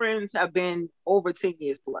real friends have been over 10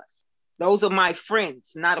 years plus. Those are my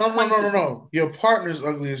friends, not acquaintances. No. Your partner's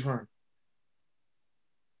ugliest friend.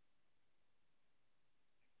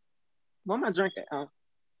 What am I drinking?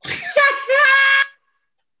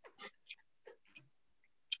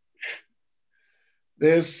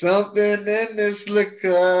 There's something in this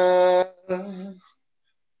liquor.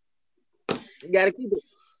 You gotta keep it.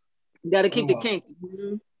 You gotta keep it kinky.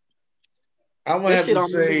 Mm-hmm. I'm gonna have to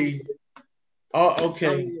say,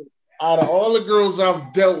 okay. Out of all the girls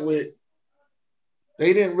I've dealt with,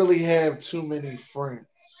 they didn't really have too many friends.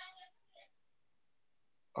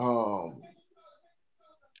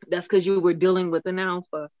 That's because you were dealing with an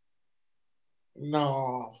alpha.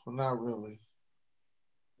 No, not really.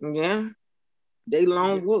 Yeah. They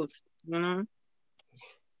lone wolves, They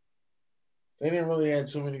didn't really have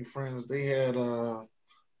too many friends. They had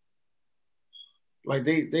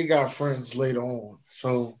they got friends later on.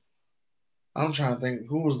 So I'm trying to think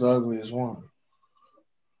who was the ugliest one.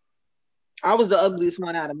 I was the ugliest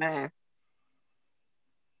one out of mine.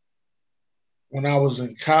 When I was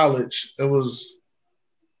in college, it was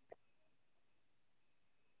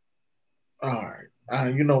All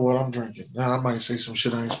right. You know what? I'm drinking. Now I might say some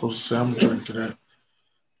shit I ain't supposed to say. I'm drinking to that.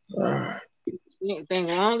 All right. You ain't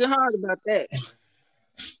think long and hard about that. I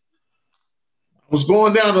was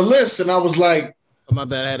going down the list and I was like, Oh, my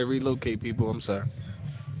bad. I had to relocate people. I'm sorry.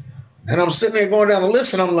 and I'm sitting there going down the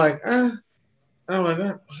list and I'm like, I'm like,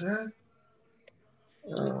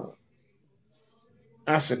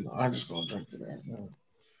 I said, no, I'm just gonna drink to that. No.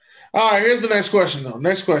 All right, here's the next question though.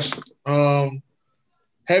 Next question.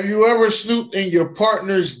 Have you ever snooped in your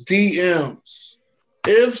partner's DMs?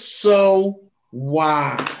 If so,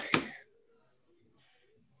 why?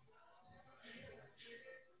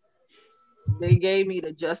 They gave me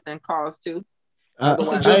the Justin calls too. What's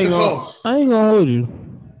the Otherwise, Justin Coles? I ain't gonna hold you.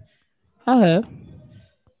 I have,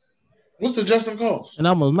 What's the Justin Coles? and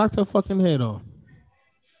I almost knocked her fucking head off.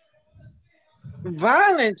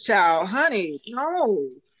 violent child, honey. No.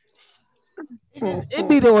 It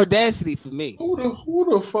be the audacity for me. Who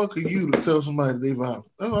the fuck are you to tell somebody they violent?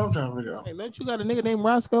 That's what I'm trying to figure out. Hey, don't you got a nigga named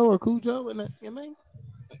Roscoe or Cujo in that? You know?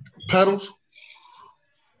 Pedals?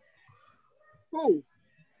 Who?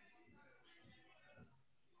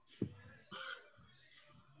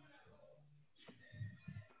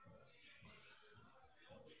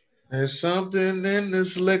 There's something in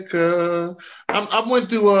this liquor. I went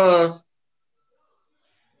through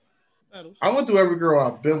I went through every girl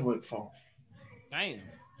I've been with phone. Damn.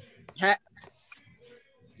 Ha-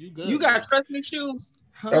 You good? you got trust issues?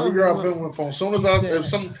 Every girl I've been with phone. Soon as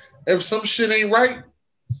if some shit ain't right,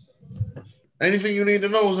 anything you need to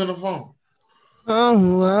know is in the phone.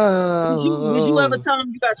 Oh wow. Did you ever tell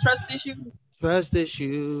them you got trust issues? Trust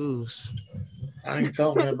issues? I ain't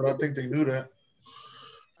telling that, but I think they knew that.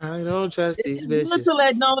 I don't trust these It's good bitches. to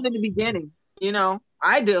let known in the beginning. You know,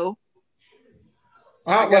 I do.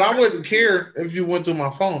 But I wouldn't care if you went through my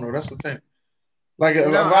phone, though. That's the thing. Like, if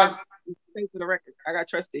No, I stay for the record. I got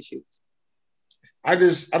trust issues.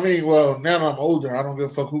 well, now that I'm older, I don't give a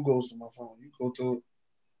fuck who goes to my phone. You go through it.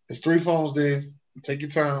 There's 3 phones there. Take your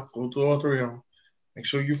time. Go through all 3 of them. Make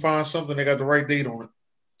sure you find something that got the right date on it.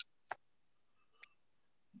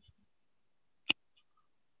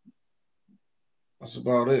 That's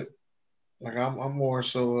about it. Like I'm more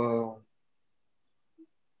so.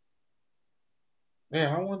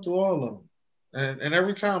 Yeah, I went through all of them, and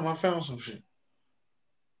every time I found some shit.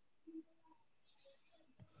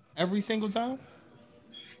 Every single time.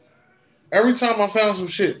 Every time I found some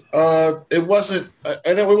shit, it wasn't,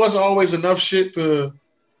 and it wasn't always enough shit to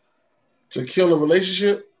kill a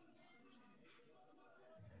relationship,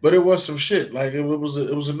 but it was some shit. Like it was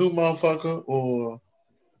a new motherfucker, or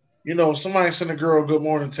somebody send a girl a good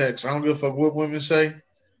morning text. I don't give a fuck what women say.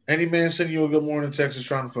 Any man sending you a good morning text is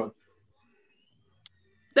trying to fuck.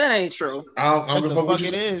 That ain't true. I don't give a fuck what you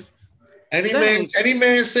it say. is. Any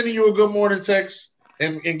man sending you a good morning text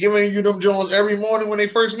and giving you them Jones every morning when they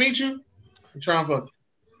first meet you, you trying to fuck.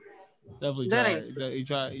 Definitely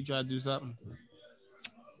try. You try to do something.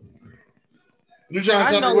 You trying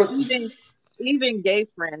to I tell me know what? even gay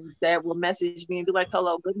friends that will message me and be like,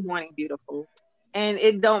 "Hello, good morning, beautiful," and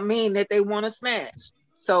it don't mean that they want to smash.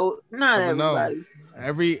 So not Never know.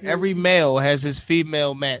 everybody. Every male has his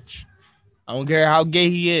female match. I don't care how gay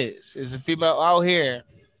he is. There's a female out here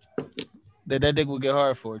that dick will get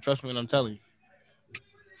hard for. Trust me when I'm telling you.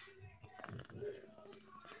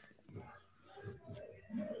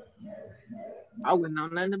 I wouldn't know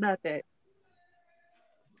nothing about that.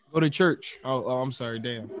 Go to church. I'm sorry.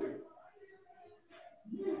 Damn.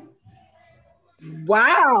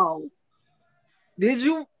 Wow. Did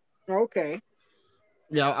you? Okay.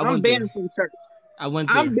 Yeah, I I'm went there. banned from church. I went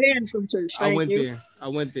there. I'm banned from church. I Thank went you. there. I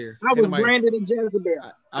went there. I was Anybody- branded a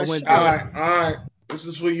Jezebel. I went All there. right. This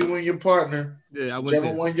is for you and your partner. Yeah, I went Whichever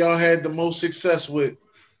there. one y'all had the most success with.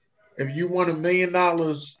 If you won $1 million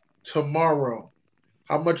tomorrow,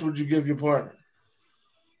 how much would you give your partner?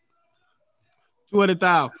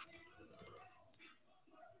 200,000.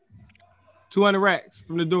 200 racks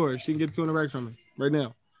from the door. She can get 200 racks from me right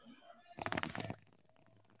now.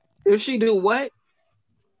 If she do what?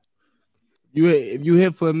 If you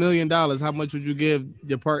hit for $1 million, how much would you give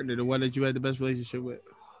your partner, the one that you had the best relationship with?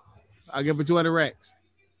 I'll give her 200 racks.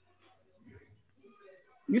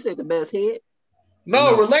 You said the best head?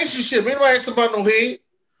 No, relationship. Anybody ask about no head?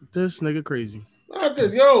 This nigga crazy.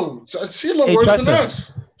 Yo, she a little worse than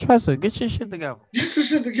us. Trust her. Get your shit together. Get your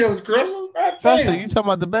shit together, Chris. Trust her. You talking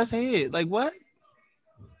about the best head? Like what?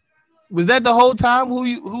 Was that the whole time who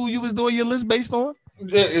you was doing your list based on?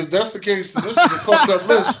 Yeah, if that's the case, this is a fucked up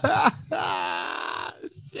list.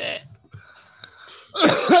 Shit.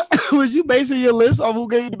 Was you basing your list on who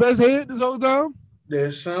gave you the best head this whole time?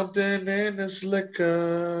 There's something in this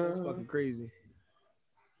liquor. That's fucking crazy.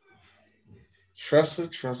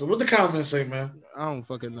 Tressa. What the comments say, man? I don't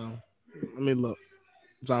fucking know. Let me look.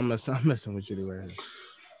 So I'm messing with you right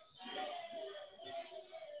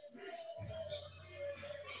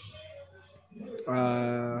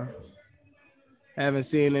here. Haven't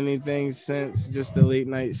seen anything since just the late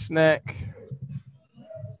night snack.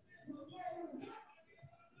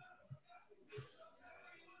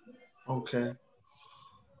 Okay.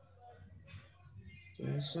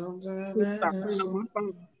 There's something that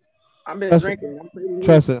I've been drinking.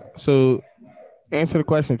 Tressa, so answer the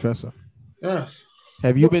question, Tressa. Yes.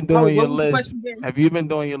 Have you been doing your list? Have you been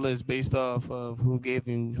doing your list based off of who's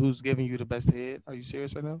giving you the best head? Are you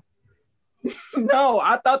serious right now? No,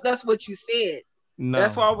 I thought that's what you said. No.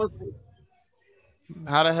 That's why I was.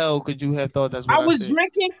 How the hell could you have thought that's what I was said?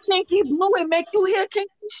 drinking kinky blue and make you hear kinky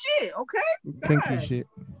shit, okay? Kinky shit.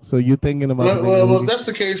 So you thinking about well, if that's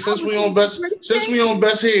the case, since we on best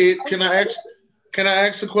head, can I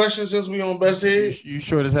ask a question since we on best head? You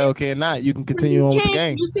sure as hell cannot. You can continue on with the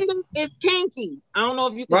game. You see them? It's kinky. I don't know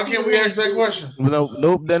if you can. Why can't we ask that question?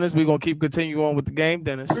 Nope, Dennis. We're gonna continue on with the game,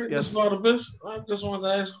 Dennis. Yes. I just wanted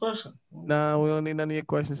to ask a question. Nah, we don't need none of your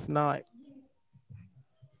questions tonight.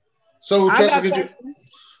 So, Tressa, could you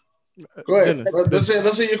go ahead? Dennis,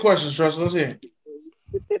 let's hear your questions, Tressa. Let's hear.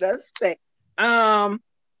 Let's say,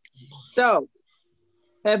 so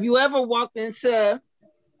have you ever walked into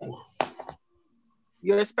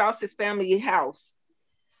your spouse's family house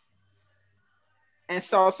and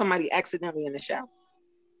saw somebody accidentally in the shower?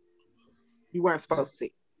 You weren't supposed to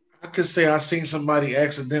see. I could say I seen somebody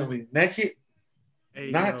accidentally naked,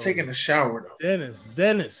 not taking a shower though. Dennis.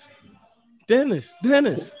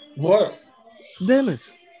 What?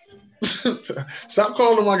 Dennis. Stop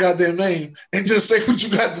calling my goddamn name and just say what you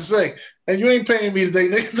got to say. And you ain't paying me today.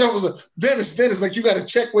 Nigga, Dennis, like you got a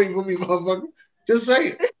check waiting for me, motherfucker. Just say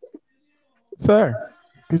it. Sir,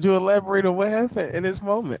 could you elaborate on what happened in this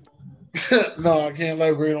moment? No, I can't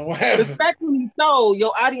elaborate on what happened. Respectfully so,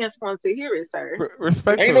 your audience wants to hear it, sir.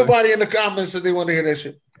 Respectfully. Ain't nobody in the comments that they want to hear that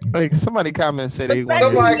shit. Like somebody comment said they want to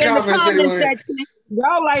hear it.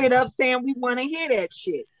 Y'all light it up saying we want to hear that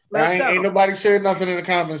shit. Ain't nobody said nothing in the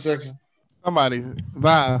comment section. Somebody,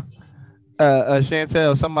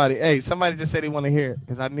 Chantel, somebody just said they want to hear it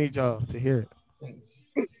because I need y'all to hear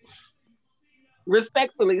it.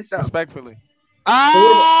 Respectfully so. Respectfully.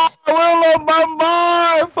 Willow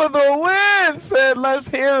Bombard for the win said, let's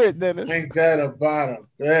hear it, Dennis. Ain't that about a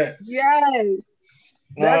bet? Yes.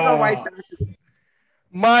 That's all right.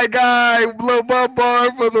 My guy, Willow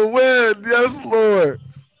Bombard for the win. Yes, Lord.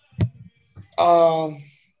 Oh,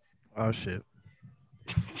 shit.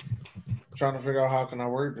 Trying to figure out how can I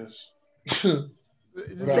word this.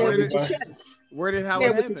 Word it how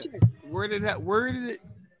it happened. Word it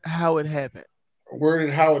how it happened. Worded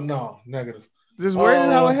how it negative. Just word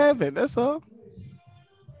it how it happened. That's all.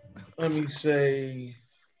 Let me say.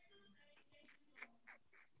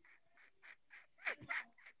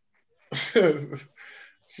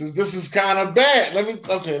 This is kind of bad. Let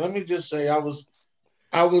me just say I was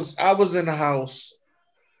in the house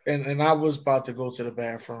and I was about to go to the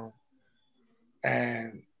bathroom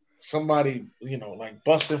and somebody, like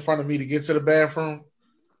busted in front of me to get to the bathroom.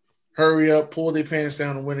 Hurry up, pulled their pants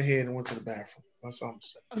down and went ahead and went to the bathroom. That's what I'm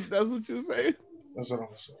saying. That's what you're saying? That's what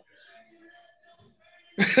I'm saying.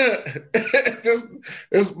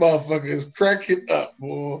 this motherfucker is cracking up,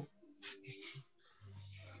 boy.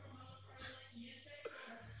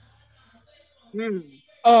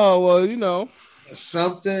 Oh, well,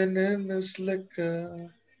 something in this liquor.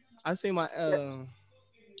 I see my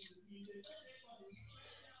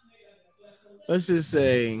let's just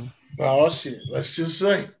say. Oh shit! Let's just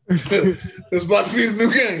say it's about to be the new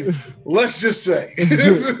game. Let's just say,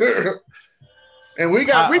 and we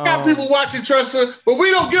got people watching Tressa, but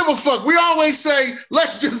we don't give a fuck. We always say,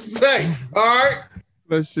 "Let's just say." All right.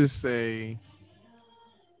 Let's just say.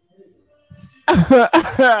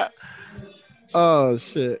 Oh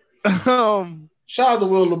shit! Shout out to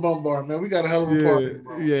Will LeBombard, man. We got a hell of a party.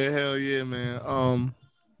 Bro. Yeah, hell yeah, man.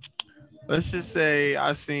 Let's just say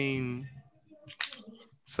I seen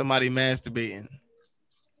somebody masturbating.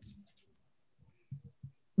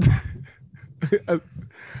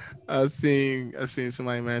 I seen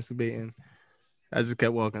somebody masturbating. I just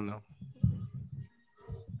kept walking though.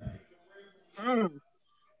 All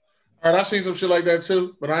right, I seen some shit like that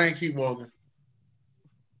too, but I ain't keep walking.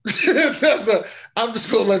 I'm just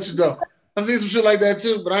gonna let you know. I seen some shit like that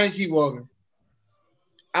too, but I ain't keep walking.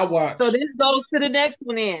 I watched. So this goes to the next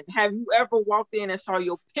one. In have you ever walked in and saw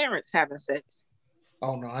your parents having sex?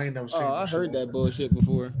 Oh no, I ain't never seen. I heard that bullshit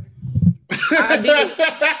before. I did.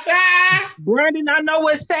 Brandon, I know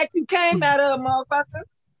what sack you came out of, motherfucker.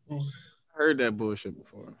 heard that bullshit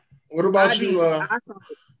before. What about you? I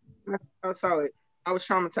saw it. I was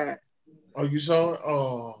traumatized. Oh, you saw it?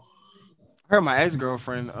 Oh, I heard my ex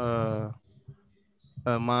girlfriend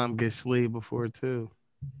mom get slayed before too.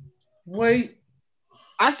 wait.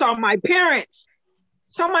 I saw my parents.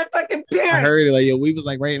 Saw my fucking I parents. heard it like yo, we was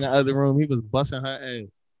like right in the other room. He was busting her ass.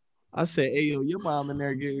 I said, "Hey yo, your mom in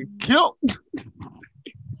there getting killed."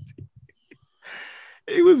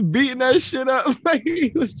 He was beating that shit up like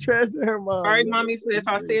he was trashing her mom. Sorry, mommy, if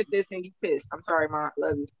I said this and you pissed. I'm sorry, mom.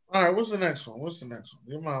 Love you. All right, what's the next one?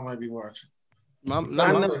 Your mom might be watching. Mom,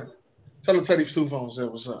 Tell her Teddy's two phones said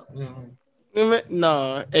what's up. You know what I mean?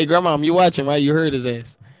 no, hey grandma, you watching right? You heard his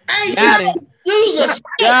ass. Hey, Got him. You's a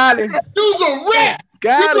Got him. You's a rat.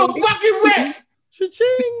 Got You's him. a fucking rat.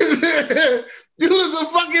 Cha-ching. You's a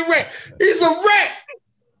fucking rat. He's a rat.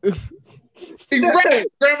 He rat.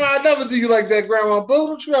 Grandma, I never do you like that, Grandma Boo.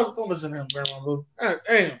 Don't you ever listen to him, Grandma Boo. God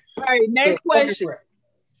damn. All right, next question.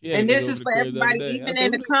 Yeah, and this is for everybody, even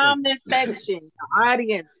in the comment section, the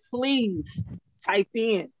audience, please type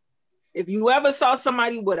in. If you ever saw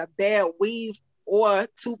somebody with a bad weave or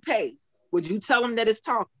toupee, would you tell them that it's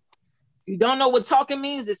talking? You don't know what talking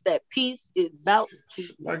means? It's that peace is about to.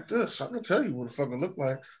 Like this. I can tell you what the fuck it look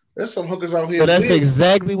like. There's some hookers out here. So that's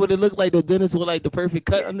exactly what it looked like. The dentist with like the perfect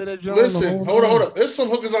cut under that jaw. Listen, hold up. There's some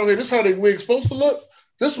hookers out here. This is how they wig supposed to look.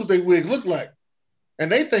 This is what they wig look like.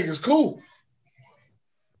 And they think it's cool.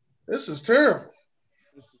 This is terrible.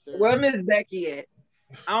 Where Miss Becky at?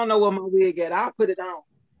 I don't know where my wig at. I'll put it on.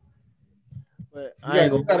 But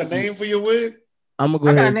you got a name for your wig? I'm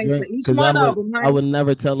gonna go ahead because I would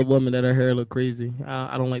never tell a woman that her hair look crazy.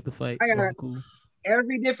 I don't like to fight. I got cool.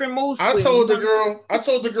 Every different move. I told the girl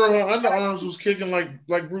her underarms was kicking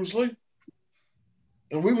like Bruce Lee,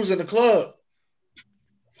 and we was in the club.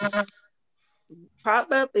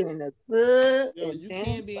 Pop up in the club. Yo, you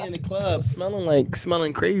can't be in the club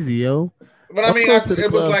smelling crazy, yo. But I mean,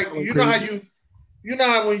 it was like you know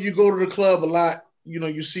how when you go to the club a lot, you know,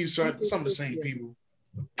 you see some of the same people.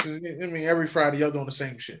 I mean, every Friday y'all doing the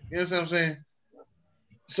same shit. You know what I'm saying?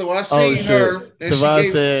 So I seen her. And Tavon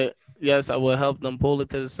said, "Yes, I will help them pull it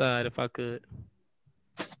to the side if I could."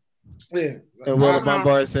 Yeah. And what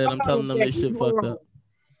LeBron said, "I'm telling them they shit fucked up."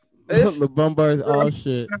 LeBron Bar's all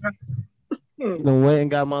shit. You know, went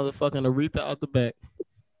and got motherfucking Aretha out the back.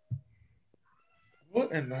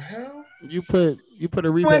 What in the hell? You put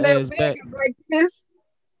Aretha ass back. Like this.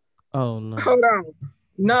 Oh no! Hold on.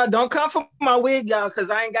 No, don't come for my wig, y'all,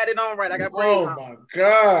 because I ain't got it on right. I got braids on. Oh my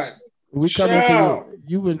god! We coming for you.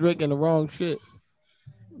 You been drinking the wrong shit.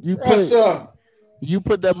 You put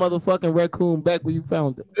that motherfucking raccoon back where you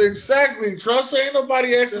found it. Exactly. Trust ain't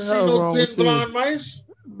nobody asked to see no 10 blind mice.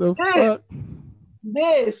 The fuck?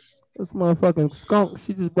 This motherfucking skunk.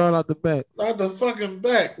 She just brought out the back. Out the fucking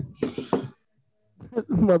back.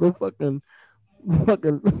 Motherfucking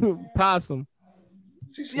possum.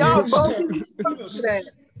 Y'all both you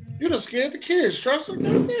done scared the kids. Trust them.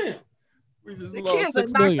 Goddamn. The kids are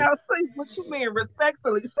knocked out sleep. What you mean?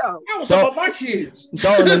 Respectfully so. I was talking about my kids.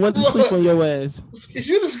 Dalton went to sleep on your ass.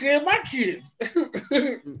 You done scared my kids.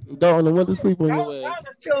 Dalton went to sleep on your ass.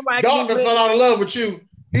 Dalton fell out of love with you.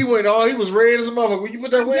 He was red as a motherfucker. When you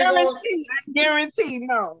put that wig on? I guarantee,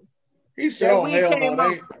 no. He said, "Oh hell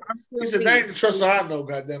no!" He said, "That ain't the trust I know.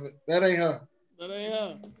 Goddammit, that ain't her." That ain't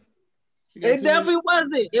her. It definitely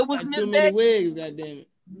wasn't. It was Miss Becky. Too many wigs, goddammit.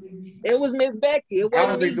 It was Miss Becky. I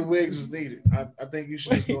don't think the wigs is needed. I think you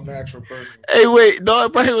should just go natural person. Hey, wait, no,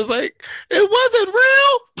 everybody was like, "It wasn't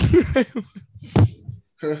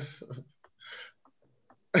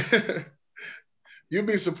real." You'd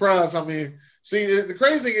be surprised. I mean, see, the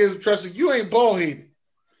crazy thing is, Trusty, you ain't bald headed.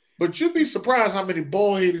 But you'd be surprised how many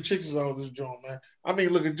bald-headed chicks are on this joint, man. I mean,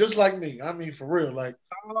 looking just like me. I mean, for real, like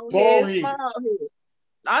bald-headed.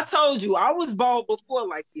 I told you, I was bald before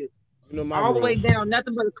like you. You know my all rule. The way down,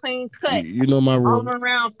 nothing but a clean cut. You know my rule. All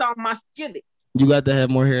around, saw my skillet. You got to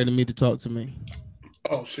have more hair than me to talk to me.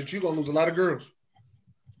 Oh shit, you gonna lose a lot of girls.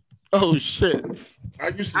 Oh shit. I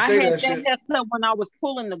used to say that shit. I had that haircut when I was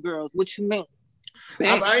pulling the girls. What you mean?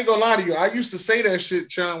 I ain't gonna lie to you. I used to say that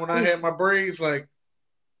shit, Sean, when I had my braids. Like,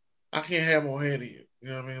 I can't have more hair than you. You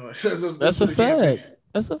know what I mean? Like, that's a fact.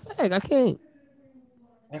 That's a fact. I can't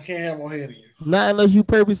have more hair than you. Not unless you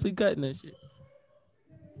purposely cutting that shit.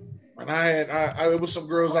 And it was some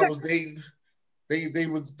girls I was dating. They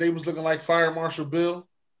was looking like Fire Marshal Bill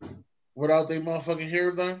without their motherfucking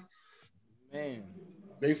hair done. Man,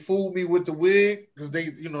 they fooled me with the wig because they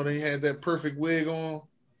had that perfect wig on.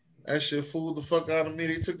 That shit fooled the fuck out of me.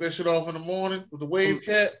 They took that shit off in the morning with the wave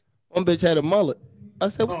cap. One bitch had a mullet. I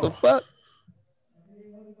said, "What the fuck?"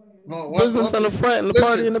 No, business on the front and the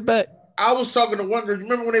party in the back. I was talking to one girl. You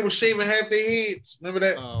remember when they were shaving half their heads? Remember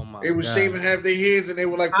that? Oh my They were God. shaving half their heads, and they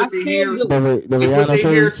were like I put their still hair. do. The They put Rihanna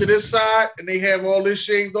their hair phase. to this side, and they have all this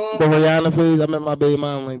shaved off. The Rihanna phase. I met my baby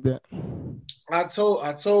mom like that. I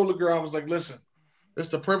told the girl, I was like, listen, it's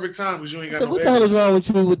the perfect time because you ain't got So no what the hell is edges. wrong with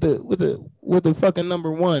you with the fucking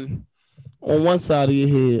number one on one side of your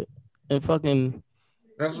head and fucking?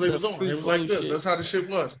 That's what they was the doing. free It was flow like this. shit. That's how the shit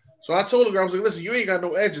was. So I told the girl, I was like, listen, you ain't got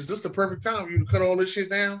no edges. This is the perfect time for you to cut all this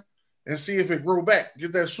shit down and see if it grow back.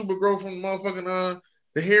 Get that super growth from the motherfucking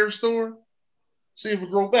the hair store. See if it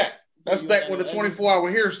grow back. That's You back ain't when the got no edges?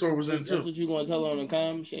 24-hour hair store was in That's too. what you gonna tell her on the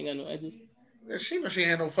com? She ain't got no edges. Yeah, she know she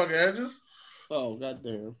ain't had no fucking edges. Oh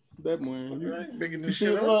goddamn, that man. I ain't bigging You this see,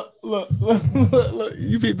 shit up. look.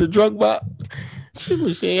 You beat the drug bot. She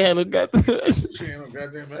was she ain't had no goddamn edges. She ain't no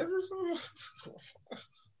goddamn edges.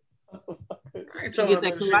 I ain't She telling get her that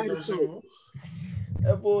that she ain't never kaleidoscope. seen before.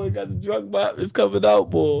 That boy got the drug bot. It's coming out,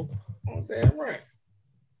 boy. Oh, damn right.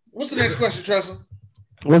 What's the next question, Tressa?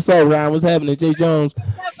 What's up, Ryan? What's happening? Jay Jones.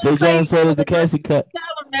 Jay Jones said it's the Cassie cut. Tell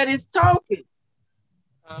them that it's talking.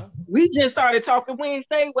 We just started talking. We ain't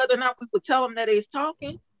say whether or not we would tell them that it's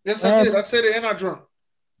talking. Yes, I did. I said it and I drunk.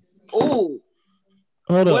 Oh,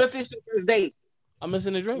 Hold what up. if it's your first date? I'm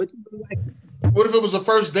missing a drink. But you really like it, What if it was a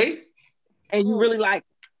first date? and you really like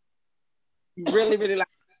it? You really, really like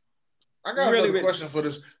it. I got Really, another really. question for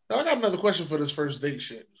this. No, I got another question for this first date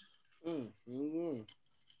shit.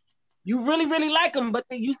 You really, really like them, but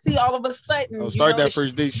then you see all of a sudden. Don't you start know, that the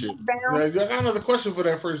first date shit. down. Yeah, I got another question for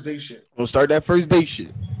that first date shit. Don't start that first date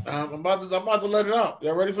shit. I'm about to let it out.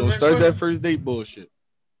 Y'all ready for the Don't next start question? that first date bullshit.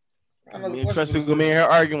 I got another Me and question for Tristan this gonna be in nigga. here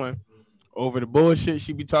arguing over the bullshit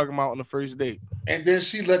she be talking about on the first date. And then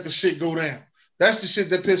she let the shit go down. That's the shit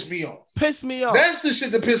that pissed me off. Piss me off. That's the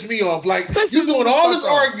shit that pissed me off. Like, Pisses you me doing the all fuck this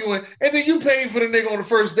off. arguing, and then you paying for the nigga on the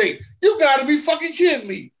first date. You gotta be fucking kidding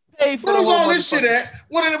me. Pay for Where the was whole all this shit motherfucker-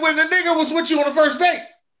 at when the nigga was with you on the first date?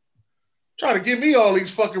 Try to give me all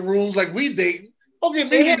these fucking rules like we dating. Don't give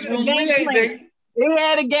me They had these a rules. We game ain't plan. dating. They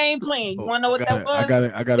had a game plan. You want to know what that was?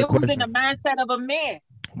 I got a It was in question. the mindset of a man.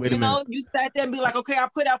 Wait a You know, minute. you sat there and be like, okay, I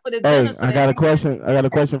put out for the Hey, dinner. So I got a question. I got a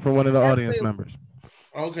question from one of the That's audience real. members.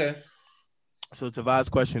 Okay. So Tavai's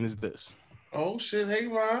question is this: Oh shit. Hey,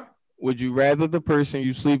 Rob. would you rather the person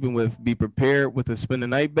you sleeping with be prepared with a spend the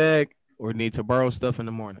night bag or need to borrow stuff in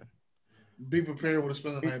the morning? Be prepared with a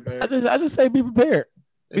spend the night I bag. just say be prepared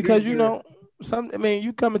Hey, be because you prepared. know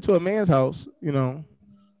you come into a man's house,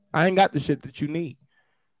 I ain't got the shit that you need.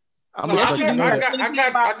 I'm No, gonna Yes, let you you do. know I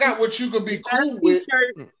that. got what you could be You got a cool with.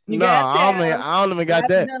 t-shirt, you No, got I don't even got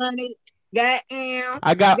that. done it, got am,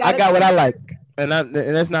 I got you got what a- I like, and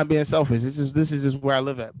that's not being selfish. This is just where I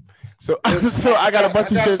live at. So Listen, so I got a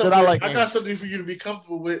bunch of shit that I like. I got something for you to be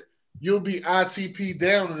comfortable with. You'll be ITP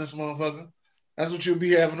down in this motherfucker. That's what you'll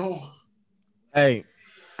be having on. Hey,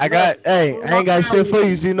 I ain't got shit for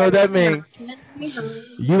you. So you know what that mean?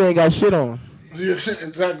 You ain't got shit on. Yeah,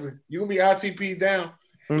 exactly. You're gonna be ITP down.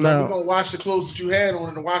 So we're No, gonna wash the clothes that you had on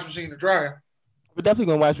in the wash machine and dryer. we're definitely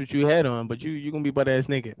gonna watch what you had on, but you gonna be butt ass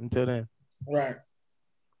naked until then. Right.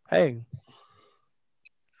 Hey,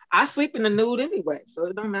 I sleep in the nude anyway, so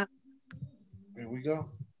it don't matter. Here we go.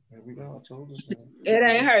 Here we go. I told this man. It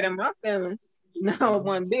ain't hurting my feelings. No,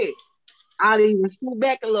 one bit. I'll even scoot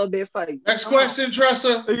back a little bit for you. Next question,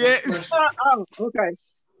 Tressa. Yeah. Next question. Oh, okay.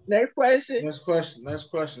 Next question. Next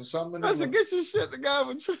question. Something. Tristan, get your shit. The guy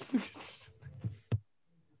with Tristan.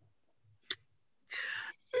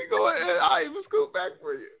 She go ahead. I even scoot back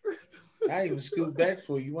for you. I even scoot back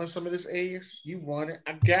for you. You want some of this ass? You want it?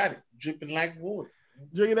 I got it. Dripping like water.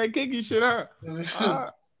 Drinking that kinky shit, huh?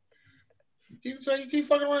 You keep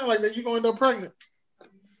fucking around like that, you're gonna end up pregnant.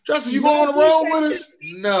 Justin, you going on the road with us?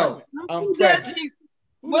 No, I'm pregnant.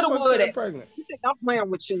 What a wood at? Pregnant. I'm playing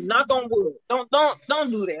with you. Knock on wood. Don't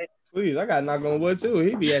do that. Please, I got knock on wood too.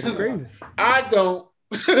 He be acting crazy. I don't.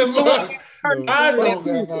 I don't got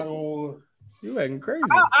knock on wood. You acting crazy.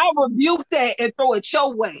 I'll rebuke that and throw it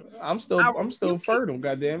your way. I'm still fertile.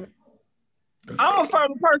 Goddamn it. I'm a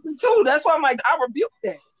fertile person too. That's why I'm like, I rebuke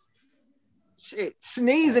that. Shit,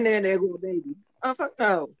 sneezing in there, little baby. Oh fuck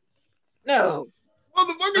no, no.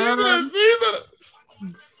 Motherfucker, you said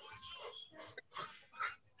sneezing.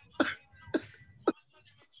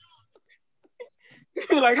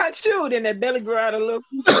 Like I chewed in that belly grew out a little.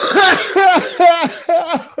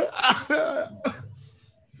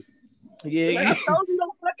 Yeah, Like, I told you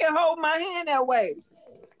don't fucking hold my hand that way.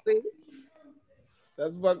 See?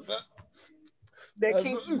 That's fucked up. That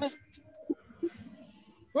kinky.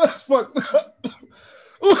 That's fucked up.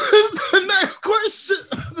 What's the next question?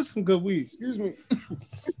 This is some good weed. Excuse me.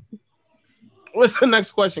 What's the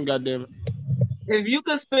next question? Goddamn it! If you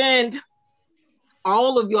could spend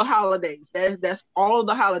All of your holidays. That's all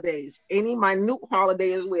the holidays. Any minute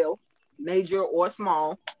holiday as well, major or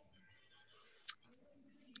small.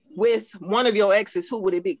 With one of your exes, who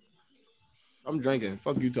would it be? I'm drinking.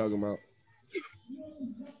 Fuck you talking about.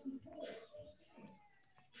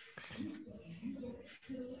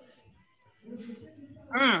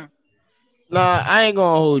 Mm. Nah, I ain't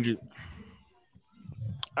gonna hold you.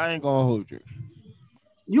 I ain't gonna hold you.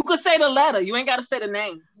 You could say the letter. You ain't got to say the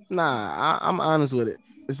name. Nah, I'm honest with it.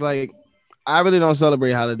 It's like I really don't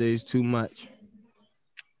celebrate holidays too much.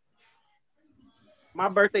 My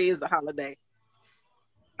birthday is a holiday.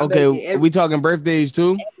 Okay, Baby, we talking birthdays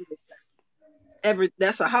too? every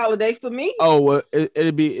that's a holiday for me. Oh, well,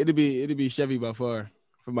 it'd be Chevy by far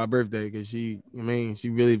for my birthday because she really Oh,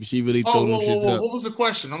 throw them whoa, whoa, shits whoa! up. What was the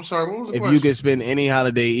question? I'm sorry. What was the If you question? could spend any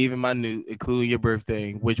holiday, even minute, including your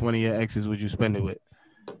birthday, which one of your exes would you spend it with?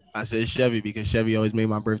 I said Chevy because Chevy always made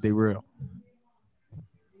my birthday real.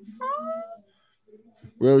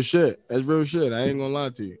 Real shit. That's real shit. I ain't gonna lie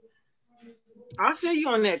to you. I feel you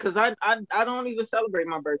on that because I don't even celebrate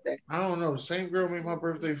my birthday. I don't know. The same girl made my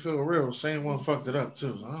birthday feel real. Same one fucked it up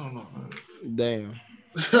too. So I don't know. Damn.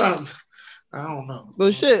 I don't know.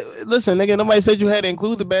 But shit, listen, nigga, nobody said you had to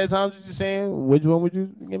include the bad times. You're just saying which one would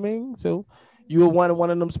you mean? So you would want one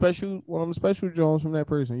of them special Jones from that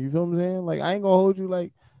person. You feel what I'm saying? Like I ain't gonna hold you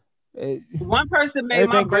like eh, One person made my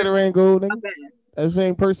everything glitter birthday ain't gold, my nigga. bad. That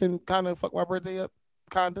same person kind of fucked my birthday up,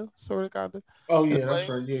 kinda, Oh in yeah, a that's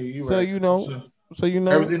way. right. Yeah, you So right. you know, So, so you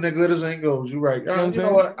know, everything that glitters ain't gold. You right. you know what I'm You know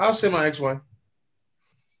saying? what? I'll say my ex-wife.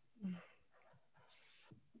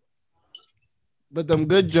 But them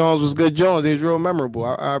good Jones was good Jones. They was real memorable.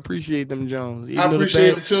 I appreciate them Jones, I even though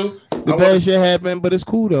appreciate him too. the I want bad to. shit happened, but it's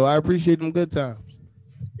cool though. I appreciate them good times.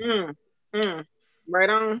 Mm, mm. Right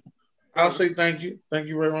on. I'll Mm. say thank you. Thank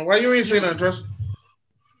you very much. Why you ain't saying nothing, Trust?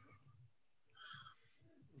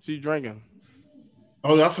 She drinking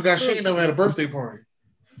Oh, I forgot she ain't Mm. never had a birthday party.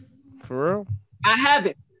 for real. I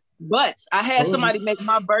haven't, but I had Told you. somebody make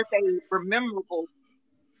my birthday memorable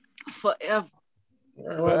forever.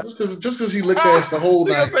 Well, just because he licked ass the whole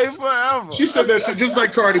She gonna night. say forever. She said that shit just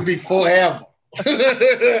like Cardi B forever.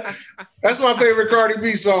 That's my favorite Cardi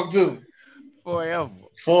B song too. Forever.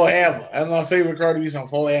 Forever. That's my favorite Cardi B song.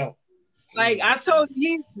 Forever. Like I told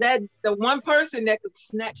you, that the one person that could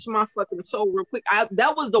snatch my fucking soul real quick.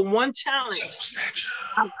 That was the one Soul challenge Snatcher.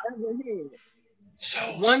 I've ever had.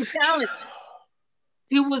 Soul One Snatcher. challenge.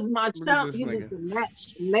 He was my Look at challenge. this He was nigga. the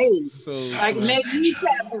match made. So Like Soul made me Snatcher.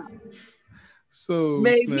 tap out. so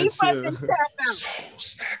Made me snatcher. fucking tap out. Soul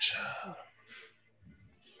Snatcher.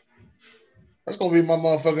 That's gonna be my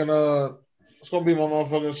motherfucking it's gonna be my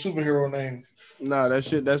motherfucking superhero name. Nah, that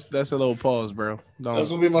shit. That's a little pause, bro. That's Don't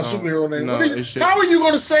gonna be my don't. superhero name. No, it should. How are you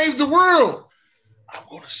gonna save the world? I'm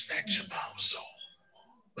gonna snatch your mom's soul.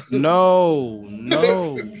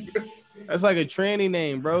 No. That's like a tranny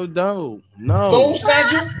name, bro. No. Soul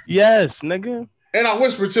Snatcher? Yes, nigga. And I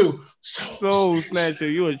whisper too. Soul Soul Snatcher. snatcher.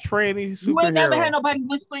 You a tranny You ain't never had superhero. nobody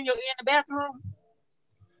whisper in your ear in the bathroom.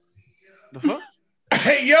 The fuck?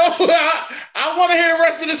 Hey, yo, I want to hear the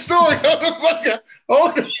rest of the story.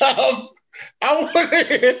 Hold up. I want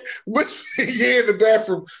to hear whisper in the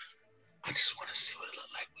bathroom. I just want to see what it look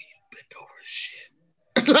like when you bend over and shit.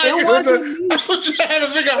 It wasn't me. I'm trying to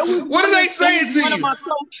figure It was out what are they saying to one of you? my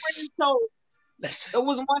close friends. So Listen, it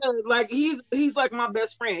was one of like he's like my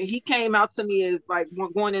best friend. He came out to me as like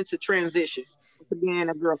going into transition to being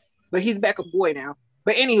a girl, but he's back a boy now.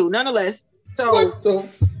 But anywho, nonetheless, so what the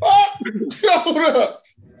fuck? Hold up.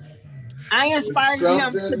 I There's inspired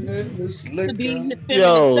him something in this to be liquor. his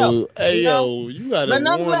feminine self, Yo, hey you know. yo, you gotta But warn the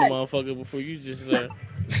nonetheless, motherfucker before you just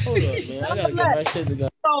hold up, man. I gotta get nonetheless, my shit together.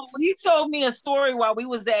 so he told me a story while we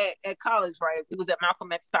was at college, right? We was at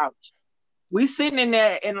Malcolm X College. We sitting in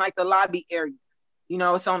there in like the lobby area. You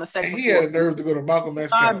know, it's on the And second he floor. had a nerve to go to Malcolm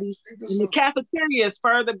X College. Lobby, and the cafeteria is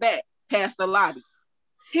further back past the lobby.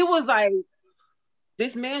 He was like,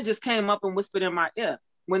 this man just came up and whispered in my ear,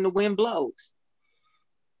 when the wind blows.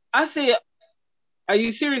 I said, are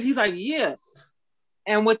you serious? He's like, yeah.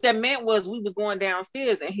 And what that meant was we was going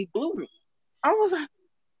downstairs and he blew me. I was like,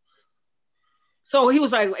 so he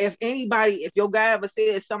was like, if your guy ever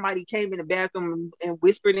said somebody came in the bathroom and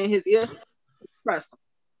whispered in his ear, trust him.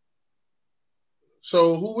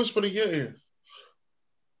 So who whispered in your ear?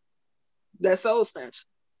 That soul snatch.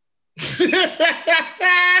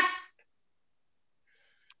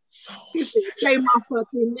 Soul He said, Snatcher. say my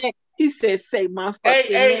fucking name. He said, say my Hey,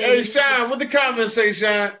 fucking hey, name. hey, Sean, what the comments say,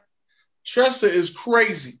 Sean? Tressa is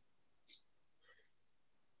crazy.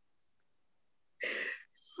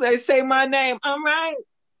 Say my name. I'm right.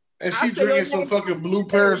 And I she say your drinking some name. fucking blue Yeah,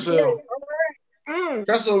 Paracel. all right.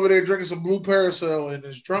 That's over there drinking some blue parasol and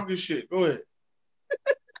is drunk as shit. Go ahead.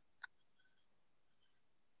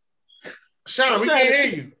 Sean, we can't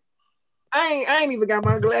hear you. I ain't even got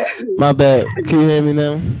my glasses. My bad. Can you hear me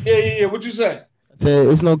now? Yeah. What you say? Said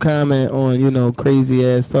it's no comment on crazy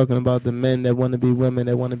ass talking about the men that want to be women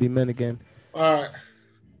that want to be men again. All right.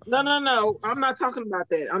 No. I'm not talking about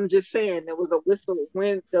that. I'm just saying there was a whistle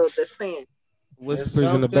when the saying.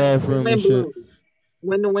 Whispers in the bathroom and shit.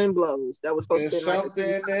 When the wind blows. That was supposed There's to be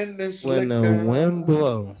something in this when the wind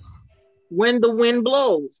blows. When the wind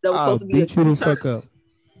blows. That was I'll supposed to be beat you the fuck up.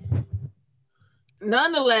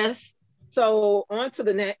 Nonetheless, so on to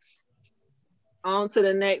the next.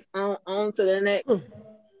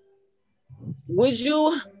 Would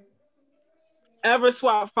you ever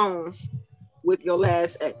swap phones with your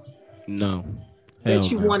last ex? No.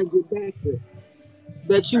 That you want to get back with?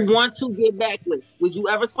 That you want to get back with? Would you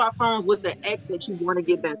ever swap phones with the ex that you want to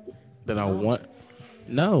get back with? That I want?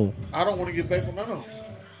 No. I don't want to get back with none of them.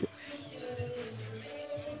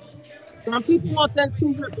 Some people want that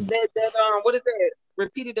too. What is that?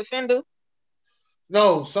 Repeated offender?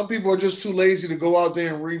 No, some people are just too lazy to go out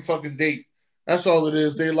there and re-fucking date. That's all it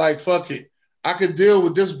is. They like, fuck it. I could deal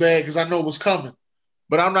with this bag because I know what's coming.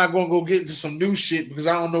 But I'm not going to go get into some new shit because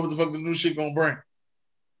I don't know what the fuck the new shit going to bring.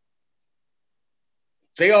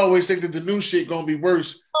 They always think that the new shit going to be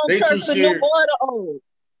worse. They too scared.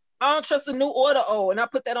 I don't trust the new order, and I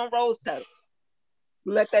put that on rose petals.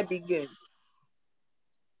 Let that begin.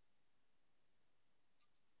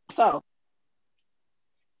 So.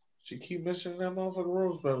 She keep missing that motherfucking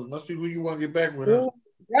rose petals. Must be who you want to get back with. Huh?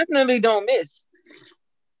 Definitely don't miss.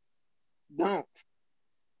 Don't.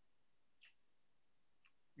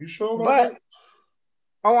 You sure about that?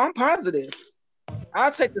 Oh, I'm positive.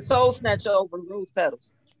 I'll take the soul snatcher over rose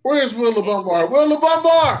petals. Where's Will LeBumbar? Will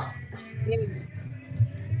LeBumbar!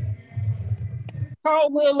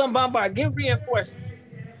 Call Will LeBumbar. Give reinforcements.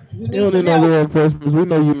 You don't need no reinforcements. We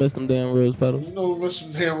know you missed them damn rose petals. You know we missed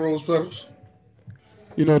them damn rose petals.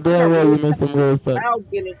 You know damn well you missed them rose petals. I'll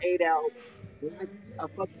get an 8 hours. A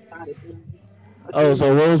fucking goddess. Oh,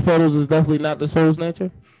 so rose petals is definitely not the soul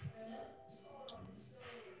snatcher?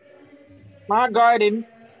 My garden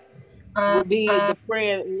would be the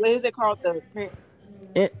prayer. What is it called? The prayer.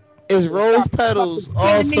 Is rose petals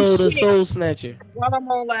also the soul snatcher? While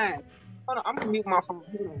I'm on live. Hold on, I'm gonna mute my phone.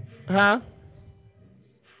 Huh?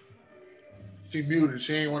 She muted.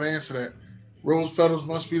 She ain't want to answer that. Rose petals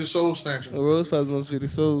must be the soul snatcher. Rose petals must be the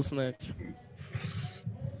soul snatcher.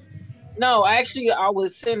 No, actually, I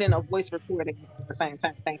was sending a voice recording at the same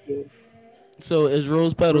time. Thank you. So is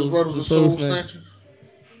rose petals the soul snatcher?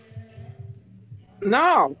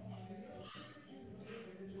 No.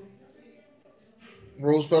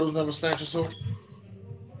 Rose petals never snatch a soul?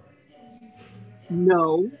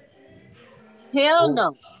 No. Hell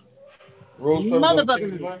no. Rose petals never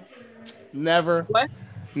change your life? Never. What?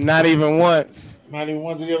 Not even once. Not even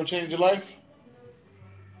once did it ever change your life?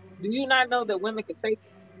 Do you not know that women can take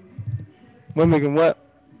it? Women can what?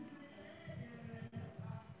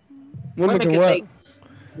 Women can what?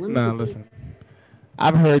 Nah, listen.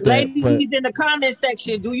 I've heard that. Ladies in the comment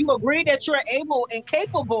section, do you agree that you're able and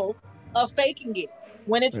capable of faking it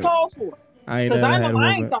when it's called for? Because I know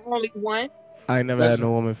I ain't the only one. I ain't never had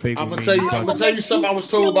no woman fake. I'm gonna tell you something I was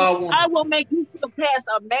told by a woman. I will make you pass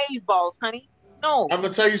a maze balls, honey. No. I'm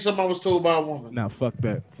gonna tell you something I was told by a woman. Nah, fuck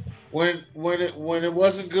that. When it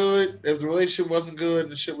wasn't good, if the relationship wasn't good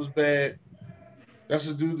and the shit was bad, that's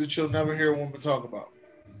a dude that you'll never hear a woman talk about.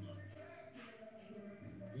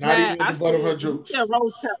 Not even the butt of her jokes.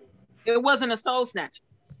 It wasn't a soul snatcher.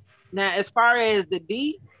 Now, as far as the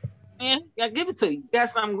D, man, I give it to you. Got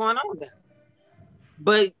something going on there.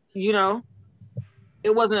 But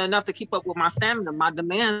it wasn't enough to keep up with my stamina. My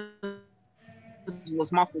demands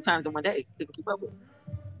was multiple times in one day to keep up with.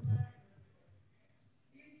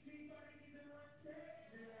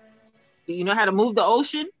 Do you know how to move the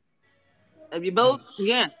ocean? Have you both?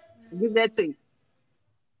 Yeah. I'll give that to you.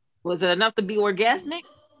 Was it enough to be orgasmic?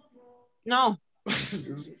 No.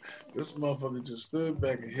 This motherfucker just stood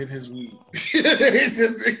back and hit his weed. He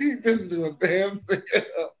didn't do a damn thing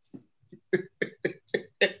else.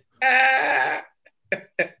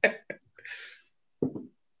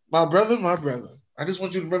 My brother. I just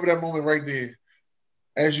want you to remember that moment right there.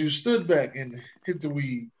 As you stood back and hit the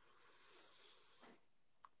weed.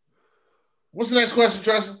 What's the next question,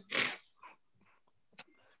 Tristan?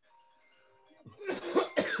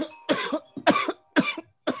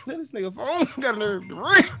 This nigga phone got a nerve to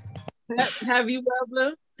ring. Have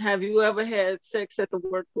you ever had sex at the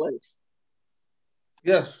workplace?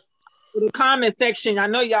 Yes. In the comment section, I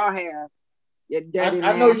know y'all have.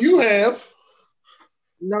 I know you have.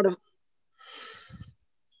 No,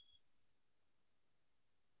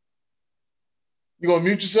 You gonna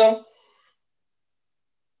mute yourself?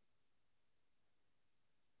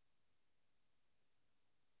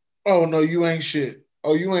 Oh no, you ain't shit.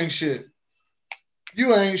 Oh, you ain't shit.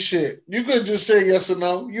 You ain't shit. You could just say yes or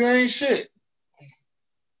no. You ain't shit.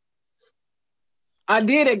 I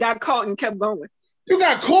did. It got caught and kept going. You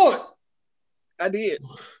got caught. I did.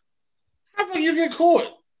 How about you get caught?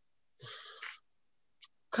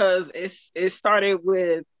 Cause it started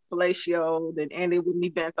with fellatio, then ended with me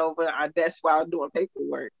bent over at our desk while doing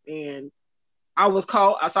paperwork, and I was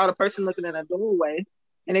caught. I saw the person looking in the doorway,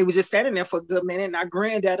 and they was just standing there for a good minute, and I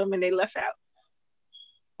grinned at them, and they left out.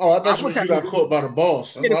 Oh, I thought you got caught by the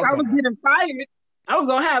boss. That's If what I I'm was talking getting fired, I was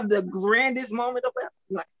gonna have the grandest moment of my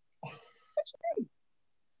life.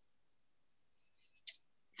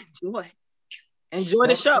 Like, enjoy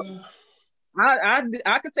the show.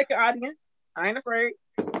 I could take an audience. I ain't afraid.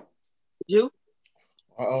 You?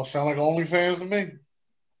 Uh-oh, sound like OnlyFans to me.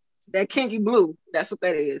 That kinky blue. That's what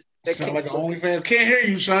that is. That Sound like an blue. OnlyFans. Can't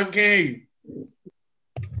hear you, son. Can't hear you. Hey,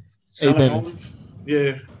 Sound like Dennis.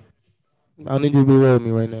 Yeah. I need you to be real with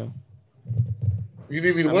me right now. You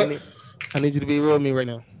need me to How what? many- I need you to be real with me right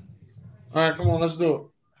now. All right, come on, let's do it.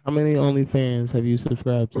 How many OnlyFans have you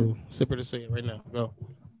subscribed to? Sipper to say it right now. Go.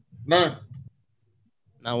 None.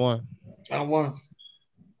 Not one. Not one.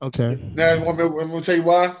 Okay. Now, I'm gonna tell you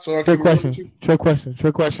why. So I Trick keep question. with you.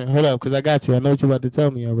 Trick question. Hold up, because I got you. I know what you're about to tell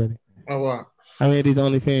me already. Oh, what? How many of these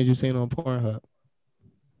OnlyFans you seen on Pornhub?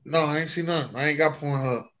 No, I ain't seen none. I ain't got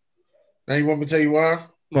Pornhub. Now you want me to tell you why?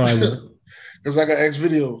 Why? Because I got X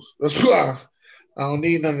videos. That's why. I don't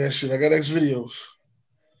need none of that shit. I got X videos.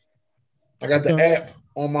 I got the app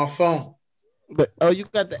on my phone. But you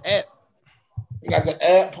got the app. I got the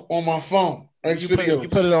app on my phone. X videos. You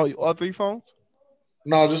put it on all three phones?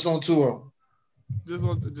 No, just on two of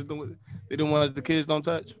them. They the ones the kids don't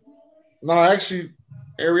touch. No, actually,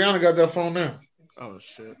 Ariana got that phone now. Oh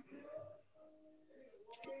shit.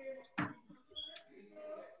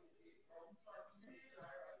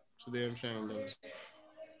 It's a damn shame, though.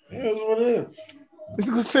 Yeah, that's what it is. He's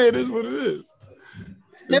gonna say it is what it is.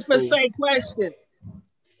 Sipper say question.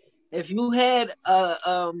 If you had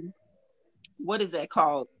a what is that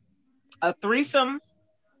called? A threesome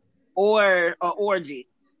or an orgy?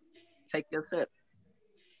 Take your sip.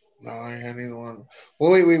 No, I ain't had neither one.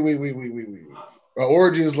 Well, wait. An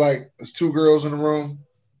orgy is like it's two girls in the room.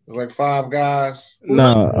 There's like five guys.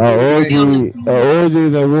 No, an orgy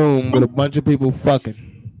is a room with a bunch of people fucking.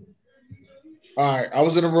 All right, I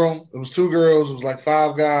was in a room. It was two girls. It was like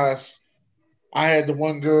five guys. I had the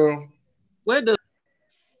one girl. Where the?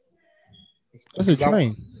 That's a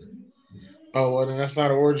train. Oh well, then that's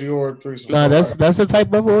not an orgy or a threesome. No, that's a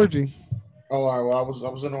type of orgy. Oh, all right. Well, I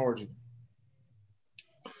was in an orgy.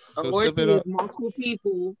 An orgy is multiple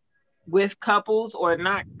people with couples or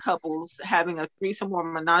not couples having a threesome or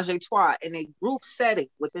menage a trois in a group setting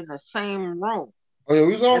within the same room. Oh yeah,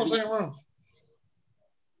 we was all in the same room.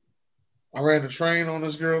 I ran the train on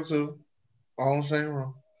this girl too. All in the same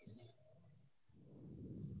room.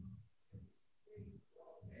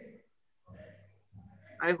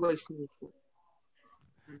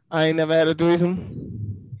 I ain't never had a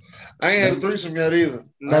threesome. I ain't had a threesome yet either.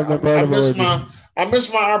 I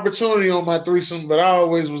missed my opportunity on my threesome, but I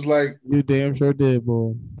always was like, you damn sure did,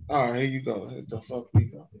 boy. All right, here you go. Here the fuck we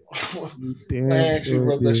go. You damn man, actually sure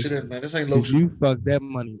rub did. that shit in, man. This ain't lotion. You fucked that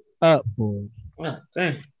money up, boy. God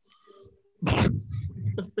dang.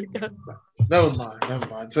 Never mind.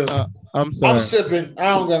 I'm sorry. I'm sipping.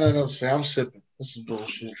 I don't got nothing else to say. I'm sipping. This is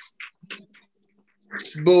bullshit.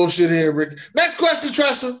 It's bullshit here, Rick. Next question,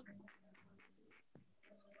 Tressa.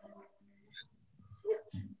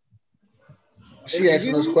 She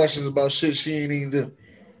asking us questions about shit she ain't even do.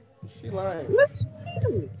 She lying.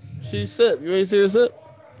 She sip. You ain't see her sip?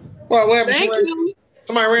 Well, what happened? Thank you.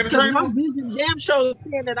 Somebody ran the train? My vision damn show is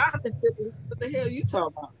saying that I've been sipping. What the hell are you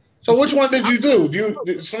talking about? So which one did you do?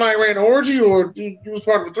 Did somebody ran an orgy or you was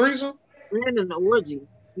part of a threesome? Ran an orgy.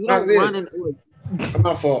 You don't run an orgy.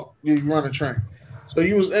 My fault. You run a train. So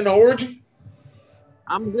you was in the orgy?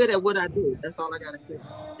 I'm good at what I do. That's all I gotta say.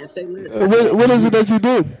 And say less. What is it that you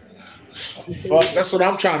do? Fuck, that's what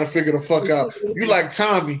I'm trying to figure the fuck out. You like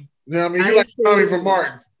Tommy. You know what I mean? You like Tommy from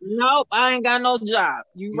Martin. Nope, I ain't got no job.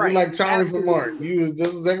 You right. like Tommy from Martin.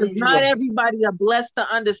 This is exactly what you not like. Everybody are blessed to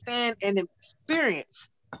understand and experience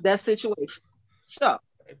that situation. Sure.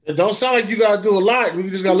 It don't sound like you gotta do a lot. We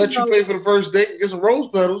just gotta let you pay for the first date and get some rose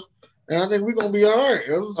petals. And I think we're gonna be all right.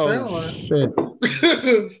 That's what it sounds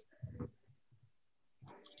like.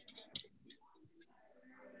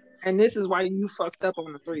 And this is why you fucked up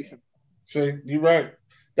on the threesome. See, you're right.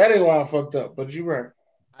 That ain't why I fucked up, but you're right.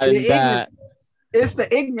 I The died. ignorance. It's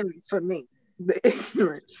the ignorance for me. The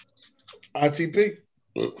ignorance. ITP.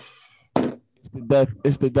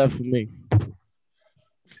 It's the death for me.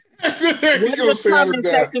 What You gonna the say out of comment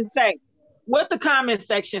that? section say? What the comment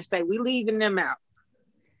section say? We leaving them out.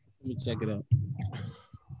 Let me check it out.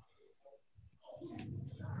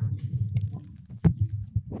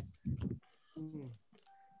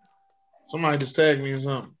 Somebody just tagged me or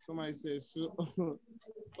something. Somebody said, so,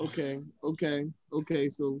 okay.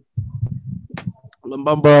 So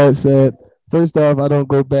Lombard said, first off, I don't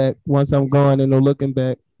go back. Once I'm gone, and no looking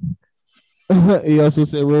back. He also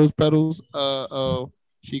said, Rose Petals.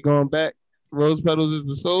 She going back. Rose Petals is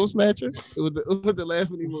the soul snatcher with the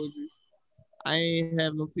laughing emojis. I ain't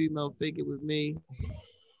have no female fake it with me.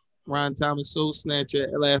 Ron Thomas, soul snatcher.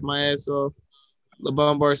 I laughed my ass off.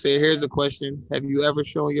 LeBombard said, here's a question. Have you ever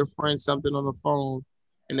shown your friend something on the phone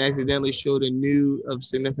and accidentally showed a nude of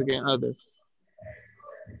significant other?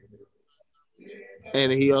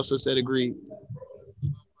 And he also said, agreed.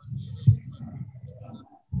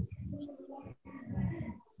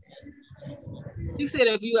 He said,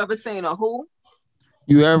 if you ever seen a who?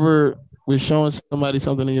 You ever was showing somebody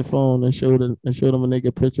something on your phone and showed them a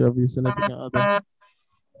naked picture of your significant other?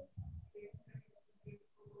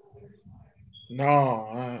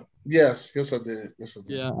 No. Yes, I did.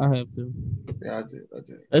 Yeah, I have to. Yeah, I did.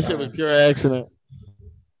 That shit was pure accident.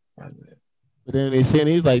 I did. But then they seen,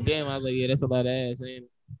 he's like, damn. I was like, yeah, that's a lot of ass. And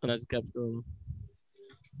I just kept scrolling.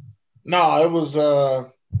 No, it was.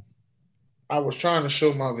 I was trying to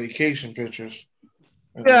show my vacation pictures.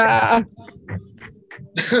 Yeah.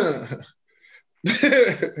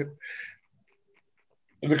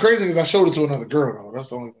 The crazy thing is, I showed it to another girl though. That's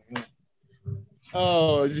the only thing.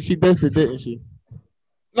 Oh, she missed it, didn't she?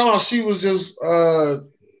 No, she was just because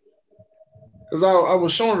I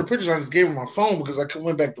was showing her the pictures. I just gave her my phone because I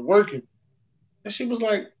went back to working, and she was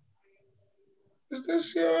like, "Is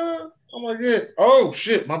this?" I'm like, "Yeah." Oh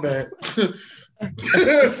shit, my bad.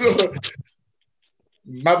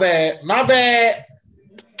 My bad.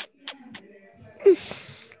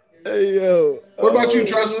 Hey yo. What about you,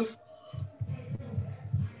 Tressa?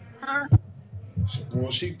 Huh? Boy,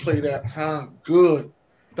 she played that good.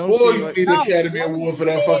 Don't Boy, see you like need an Academy Award for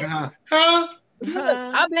that fucking huh?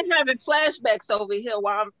 I've been having flashbacks over here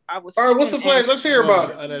while I was. All right, what's the flash? Let's hear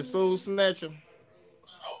about it. That soul snatcher.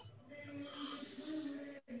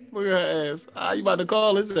 Look at her ass. You about to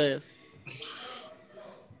call his ass?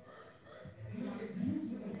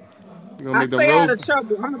 You gonna I make them stay out rose? of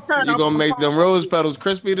trouble. I'm gonna turn You off gonna my make them phone. rose petals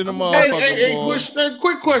crispy to the Hey, motherfucker, boy.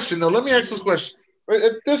 quick question though. Let me ask this question.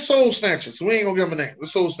 This soul snatcher, so we ain't gonna give him a name. The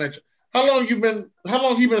soul snatcher. How long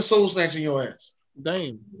he been soul snatching your ass?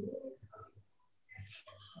 Damn.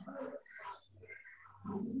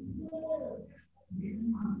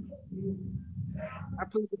 I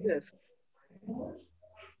plead the fifth.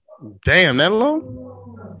 Damn, that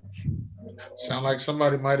long? Sound like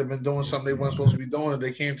somebody might have been doing something they weren't supposed to be doing and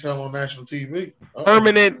they can't tell on national TV.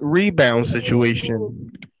 Permanent rebound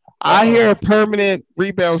situation. I hear a permanent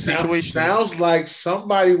rebound situation. Sounds like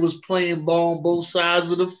somebody was playing ball on both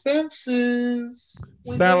sides of the fences.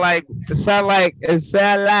 Sound like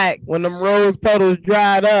when them rose petals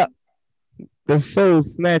dried up, the soul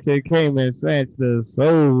snatcher came and snatched the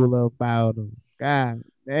soul up out of them. God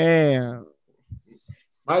damn.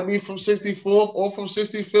 Might be from 64th or from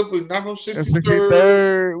 65th, but not from 63rd.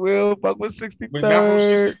 63rd. We'll fuck with 63rd. But not from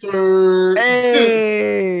 63rd.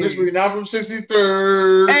 Hey. Literally not from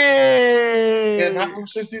 63rd. Hey. And not from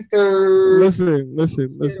 63rd.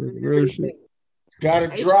 Listen. Real shit. Got a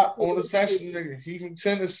drop on the session, nigga. He from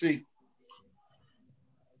Tennessee.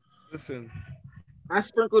 Listen. I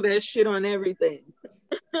sprinkle that shit on everything.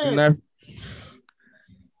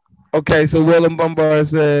 Okay, so Willem Bombard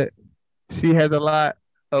said she has a lot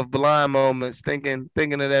of blind moments thinking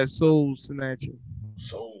of that soul snatcher.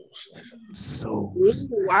 Soul snatcher. So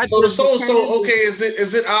the soul. So okay,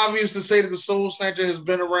 is it obvious to say that the soul snatcher has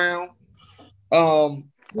been around?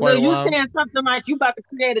 Will, you saying something like you about to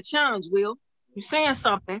create a challenge, Will? You saying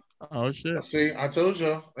something? Oh shit! See, I told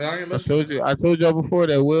y'all. I told y'all before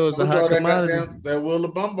that Will is a hot commodity. That Will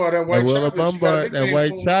LaBombard, that white chocolate. That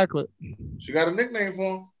white chocolate. She got a nickname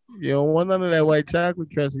for him. You don't want none of that white chocolate,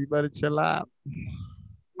 Tressa. You better chill out.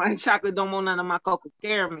 White chocolate don't want none of my cocoa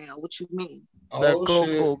caramel. What you mean? That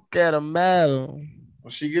cocoa caramel.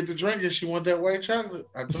 When she get to drinking, she want that white chocolate.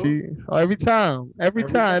 I told you. Every time.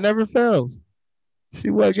 It never fails. She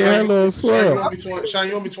want to get her little swirl. Sean,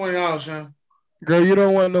 you owe me $20, Sean. Girl, you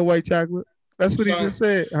don't want no white chocolate. That's what he just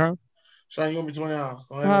said, huh? Sean, you owe me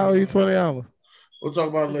 $20. I owe you $20. We'll talk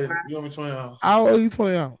about it later. You owe me $20. I owe you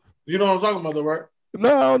 $20. You know what I'm talking about, though, right?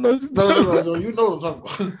 No, I don't know. What you're No, talking no, about. no, you know what I'm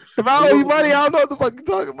talking about. If I owe you money, I don't know what the fuck you're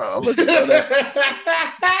talking about. I'll let you know that.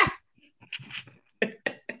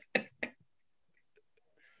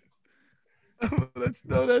 Let's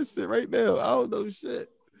know that shit right now. I don't know shit.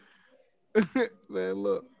 Man,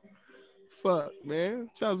 look. Fuck, man.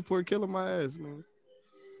 Child support killing my ass, man.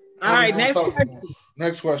 All right, next Talk no question. more.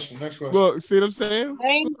 Next question. Look, see what I'm saying?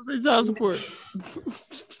 Name- Say child support.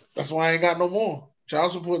 That's why I ain't got no more.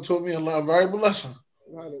 Child support taught me a valuable lesson.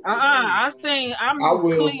 I'm I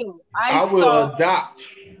will. clear. I will adopt.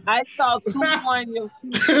 I saw 2 on your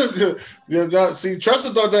feet. Yeah, see,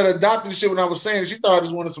 Tressa thought that adopting shit when I was saying. She thought I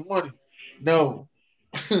just wanted some money. No,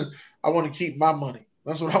 I want to keep my money.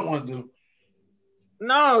 That's what I want to do.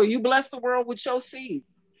 No, you bless the world with your seed.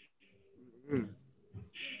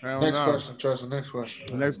 Next question, Tressa. Next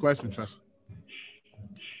question. Next question, Tressa.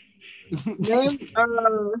 Name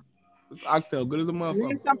Oxtail, good as a name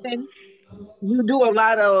motherfucker. something you do a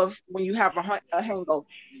lot of when you have a hangover.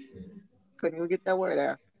 Couldn't even get that word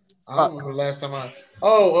out. I don't remember the last time I.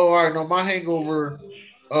 Oh, all right. No, my hangover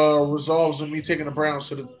resolves with me taking the Browns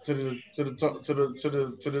to the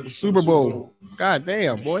Super Bowl. God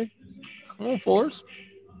damn, boy. Come on, Forrest.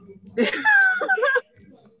 Get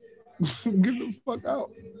the fuck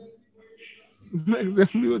out.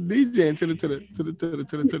 Next time we were DJing to That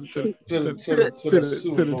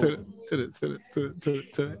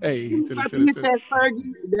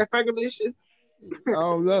Fergalicious. I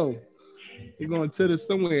don't know. You're going to the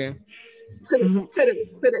somewhere. To the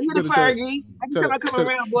Fergie. I can tell I come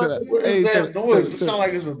around, boy. What is that noise? It sounds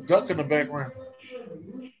like it's a duck in the background.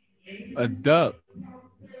 A duck.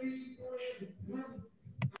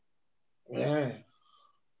 Man.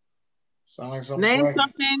 Sound like something. Name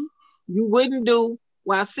something you wouldn't do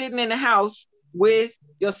while sitting in the house with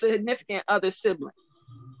your significant other sibling.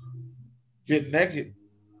 Get naked.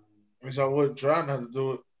 So I would try not to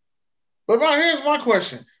do it. But here's my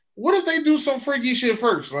question. What if they do some freaky shit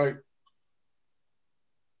first? Like,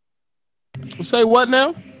 say what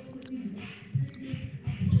now?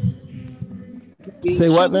 Say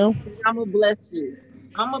what now? I'm gonna bless you.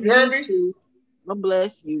 I'm gonna bless you. I'm gonna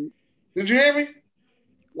bless you. Did you hear me?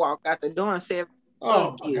 Walk out the door and say,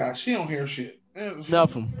 "Oh my God, she don't hear shit."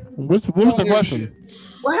 Nothing. What's the question?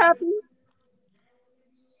 Shit. What happened?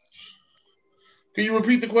 Can you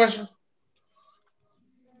repeat the question?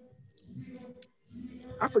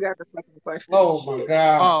 I forgot the fucking question. Oh my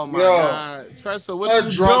God. Oh my God. Tressa, what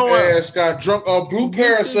that you drunk doing? ass got drunk blue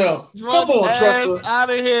parasol. Come on, Tressa.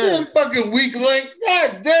 Out of here. You fucking weak link.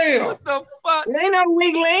 God damn. What the fuck? It ain't no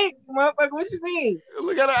weak link, motherfucker. What you mean?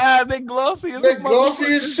 Look at her eyes. They glossy as They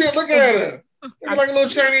glossy as shit. Look at her. Looking like a little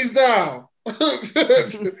Chinese doll.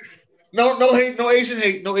 No hate, no Asian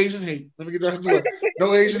hate, no Asian hate. Let me get that out the way.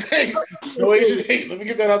 No Asian hate, no Asian hate. Let me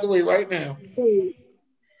get that out the way right now.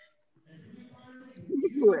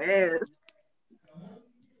 You ass.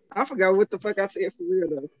 I forgot what the fuck I said for real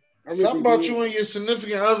though. Something about you and your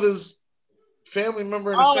significant other's family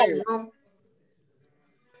member in the same room.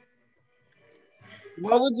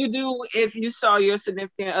 What would you do if you saw your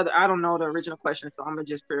significant other? I don't know the original question, so I'm gonna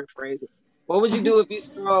just paraphrase it. What would you do if you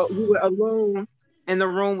saw you were alone in the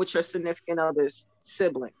room with your significant other's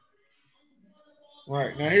sibling?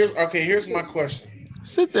 Right now, here's my question.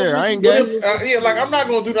 Sit there. I ain't getting. Like I'm not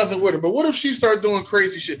gonna do nothing with her. But what if she start doing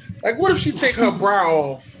crazy shit? Like what if she take her bra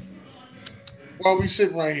off while we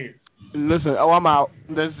sitting right here? Listen, I'm out.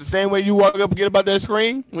 That's the same way you walk up and get about that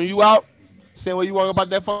screen when you out. Same way you walk about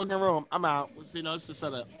that fucking room. I'm out. You know, it's a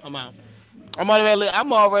setup. I'm out. I'm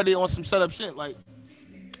already on some setup shit. Like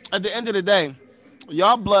at the end of the day,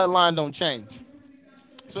 y'all bloodline don't change.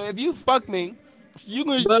 So if you fuck me, she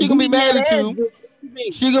gonna be mad at you.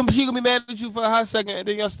 She gonna be mad at you for a hot second, and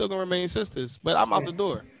then y'all still gonna remain sisters. But I'm out the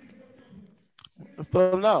door.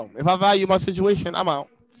 So no, if I value my situation, I'm out.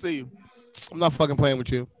 See you. I'm not fucking playing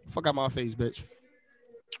with you. Fuck out my face, bitch.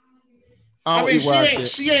 I mean,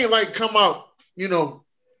 she ain't like come out, you know,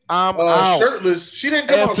 shirtless. She didn't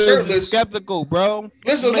come out shirtless. Skeptical, bro.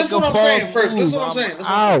 Listen what I'm saying first. Listen what I'm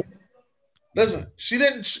saying. Listen, she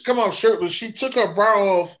didn't come out shirtless. She took her bra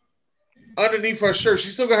off underneath her shirt. She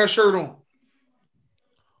still got her shirt on.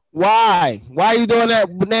 Why? Why are you doing that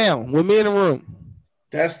now with me in the room?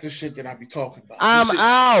 That's the shit that I be talking about. I'm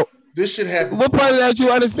out. This shit happens. What part of that you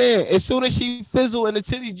understand? As soon as she fizzle and the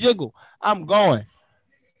titty jiggle, I'm going.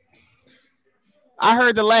 I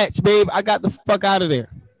heard the latch, babe. I got the fuck out of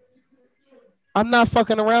there. I'm not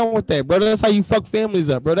fucking around with that, bro. That's how you fuck families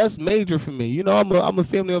up, bro. That's major for me. You know, I'm a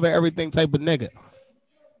family over everything type of nigga.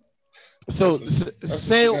 So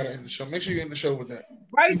say, make sure you end the show with that.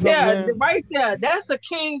 Right there. That's a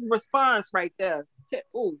king response right there.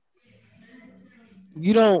 Ooh.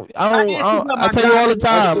 You don't. I didn't see I my tell you all the God.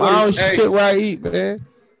 That's time. I 40. don't Hey, shit where I eat, man.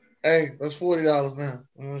 hey, that's $40 now.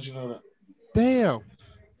 I want you to know Damn.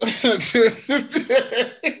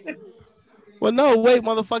 that. Well, no, wait,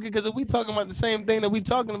 motherfucker. Because if we talking about the same thing that we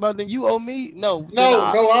talking about, then you owe me. No, then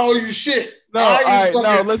No, no, I owe you shit. no. I All owe you right, no.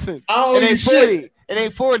 fucking. Listen, I owe it you ain't shit. 40. It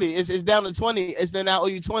ain't 40. It's down to 20. It's then I owe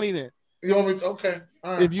you 20. Then You owe me. Okay,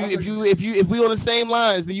 all right. if we on the same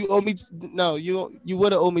lines, then you owe me. No, you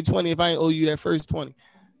would have owed me 20 if I ain't owe you that first 20.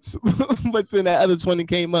 So, but then that other 20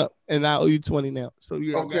 came up, and I owe you 20 now. So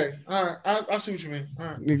you got Okay, all right. I see what you mean. All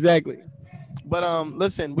right. exactly. But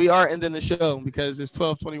listen, we are ending the show because it's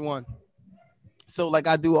 12:21. So like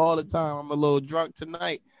I do all the time, I'm a little drunk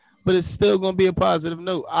tonight, but it's still gonna be a positive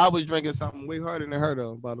note. I was drinking something way harder than her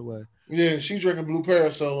though, by the way. Yeah, she drinking blue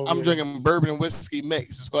parasol over I'm there. drinking bourbon and whiskey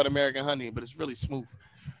mix. It's called American Honey, but it's really smooth.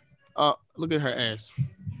 Look at her ass,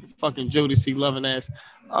 fucking Jodie C. loving ass.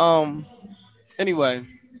 Um, anyway,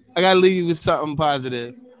 I gotta leave you with something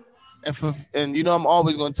positive, and you know I'm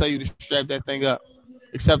always gonna tell you to strap that thing up,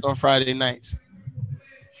 except on Friday nights.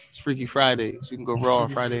 It's Freaky Fridays. You can go raw on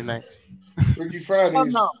Friday nights. Freaky Oh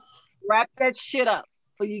Fridays. no. Wrap that shit up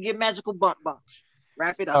so you get magical bump bumps.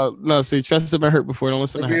 Wrap it up. Oh no, see, Trust have been hurt before. Don't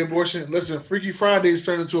listen It'll to be her. abortion. Listen, Freaky Fridays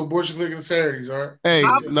turned into abortion clinic and Saturdays. All right. Hey,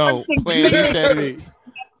 I no, think Plan B Saturdays.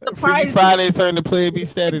 Freaky surprise Fridays turn to Plan B you.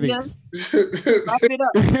 Saturdays. Wrap it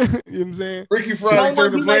up. You know what I'm saying? Freaky You Fridays don't want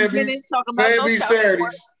turned to to be like Plan B. Dennis talking about Plan no B child support.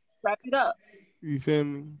 Saturdays. Wrap it up. You feel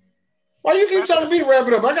me? Why you keep Wrap it telling up. me to wrap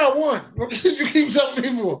it up? I got one. What you keep telling me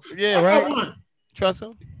for? Yeah, I right. got one. Trust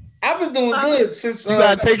him. I've been doing good since. You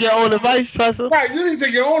gotta take your own advice, trust him. Right, you need to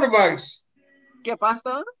take your own advice. ¿Qué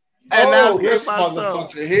pasa? And now Oh, it's this getting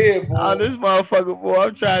myself. motherfucker here, boy. Oh, this motherfucker, boy.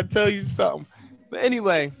 I'm trying to tell you something. But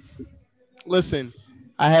anyway, listen,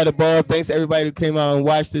 I had a ball. Thanks to everybody who came out and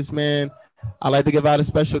watched this, man. I'd like to give out a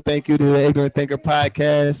special thank you to the Ignorant Thinker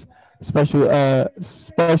podcast. Special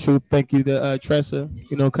thank you to Tressa,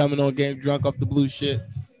 coming on getting drunk off the blue shit.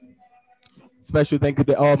 Special thank you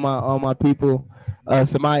to all my people.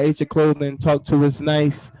 Samaya H Clothing, talk to us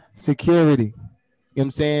nice. Security. You know what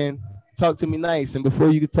I'm saying? Talk to me nice. And before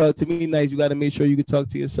you can talk to me nice, you got to make sure you can talk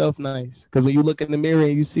to yourself nice. Because when you look in the mirror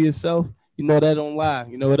and you see yourself, you know that don't lie.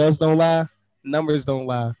 You know what else don't lie? Numbers don't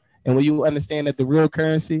lie. And when you understand that the real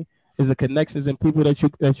currency is the connections and people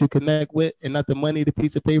that you connect with, and not the money, the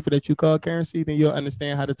piece of paper that you call currency, then you'll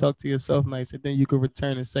understand how to talk to yourself nice. And then you can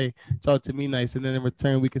return and say, talk to me nice. And then in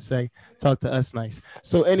return, we can say, talk to us nice.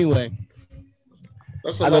 So anyway,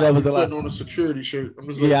 That's a I lot know that to was be a lot. putting on a security shirt. I'm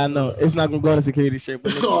just Yeah, I letting you know. that. It's not going to go on a security shirt.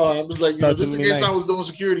 But listen, Oh, I'm just like, talk to just in me case I nice. was doing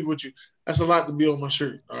security with you. That's a lot to be on my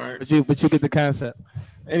shirt. All right. But you get the concept.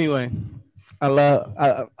 Anyway, I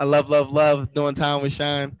love doing time with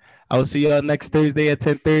Shine. I will see y'all next Thursday at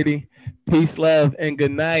 10:30. Peace, love, and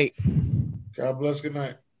good night. God bless. Good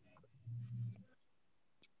night.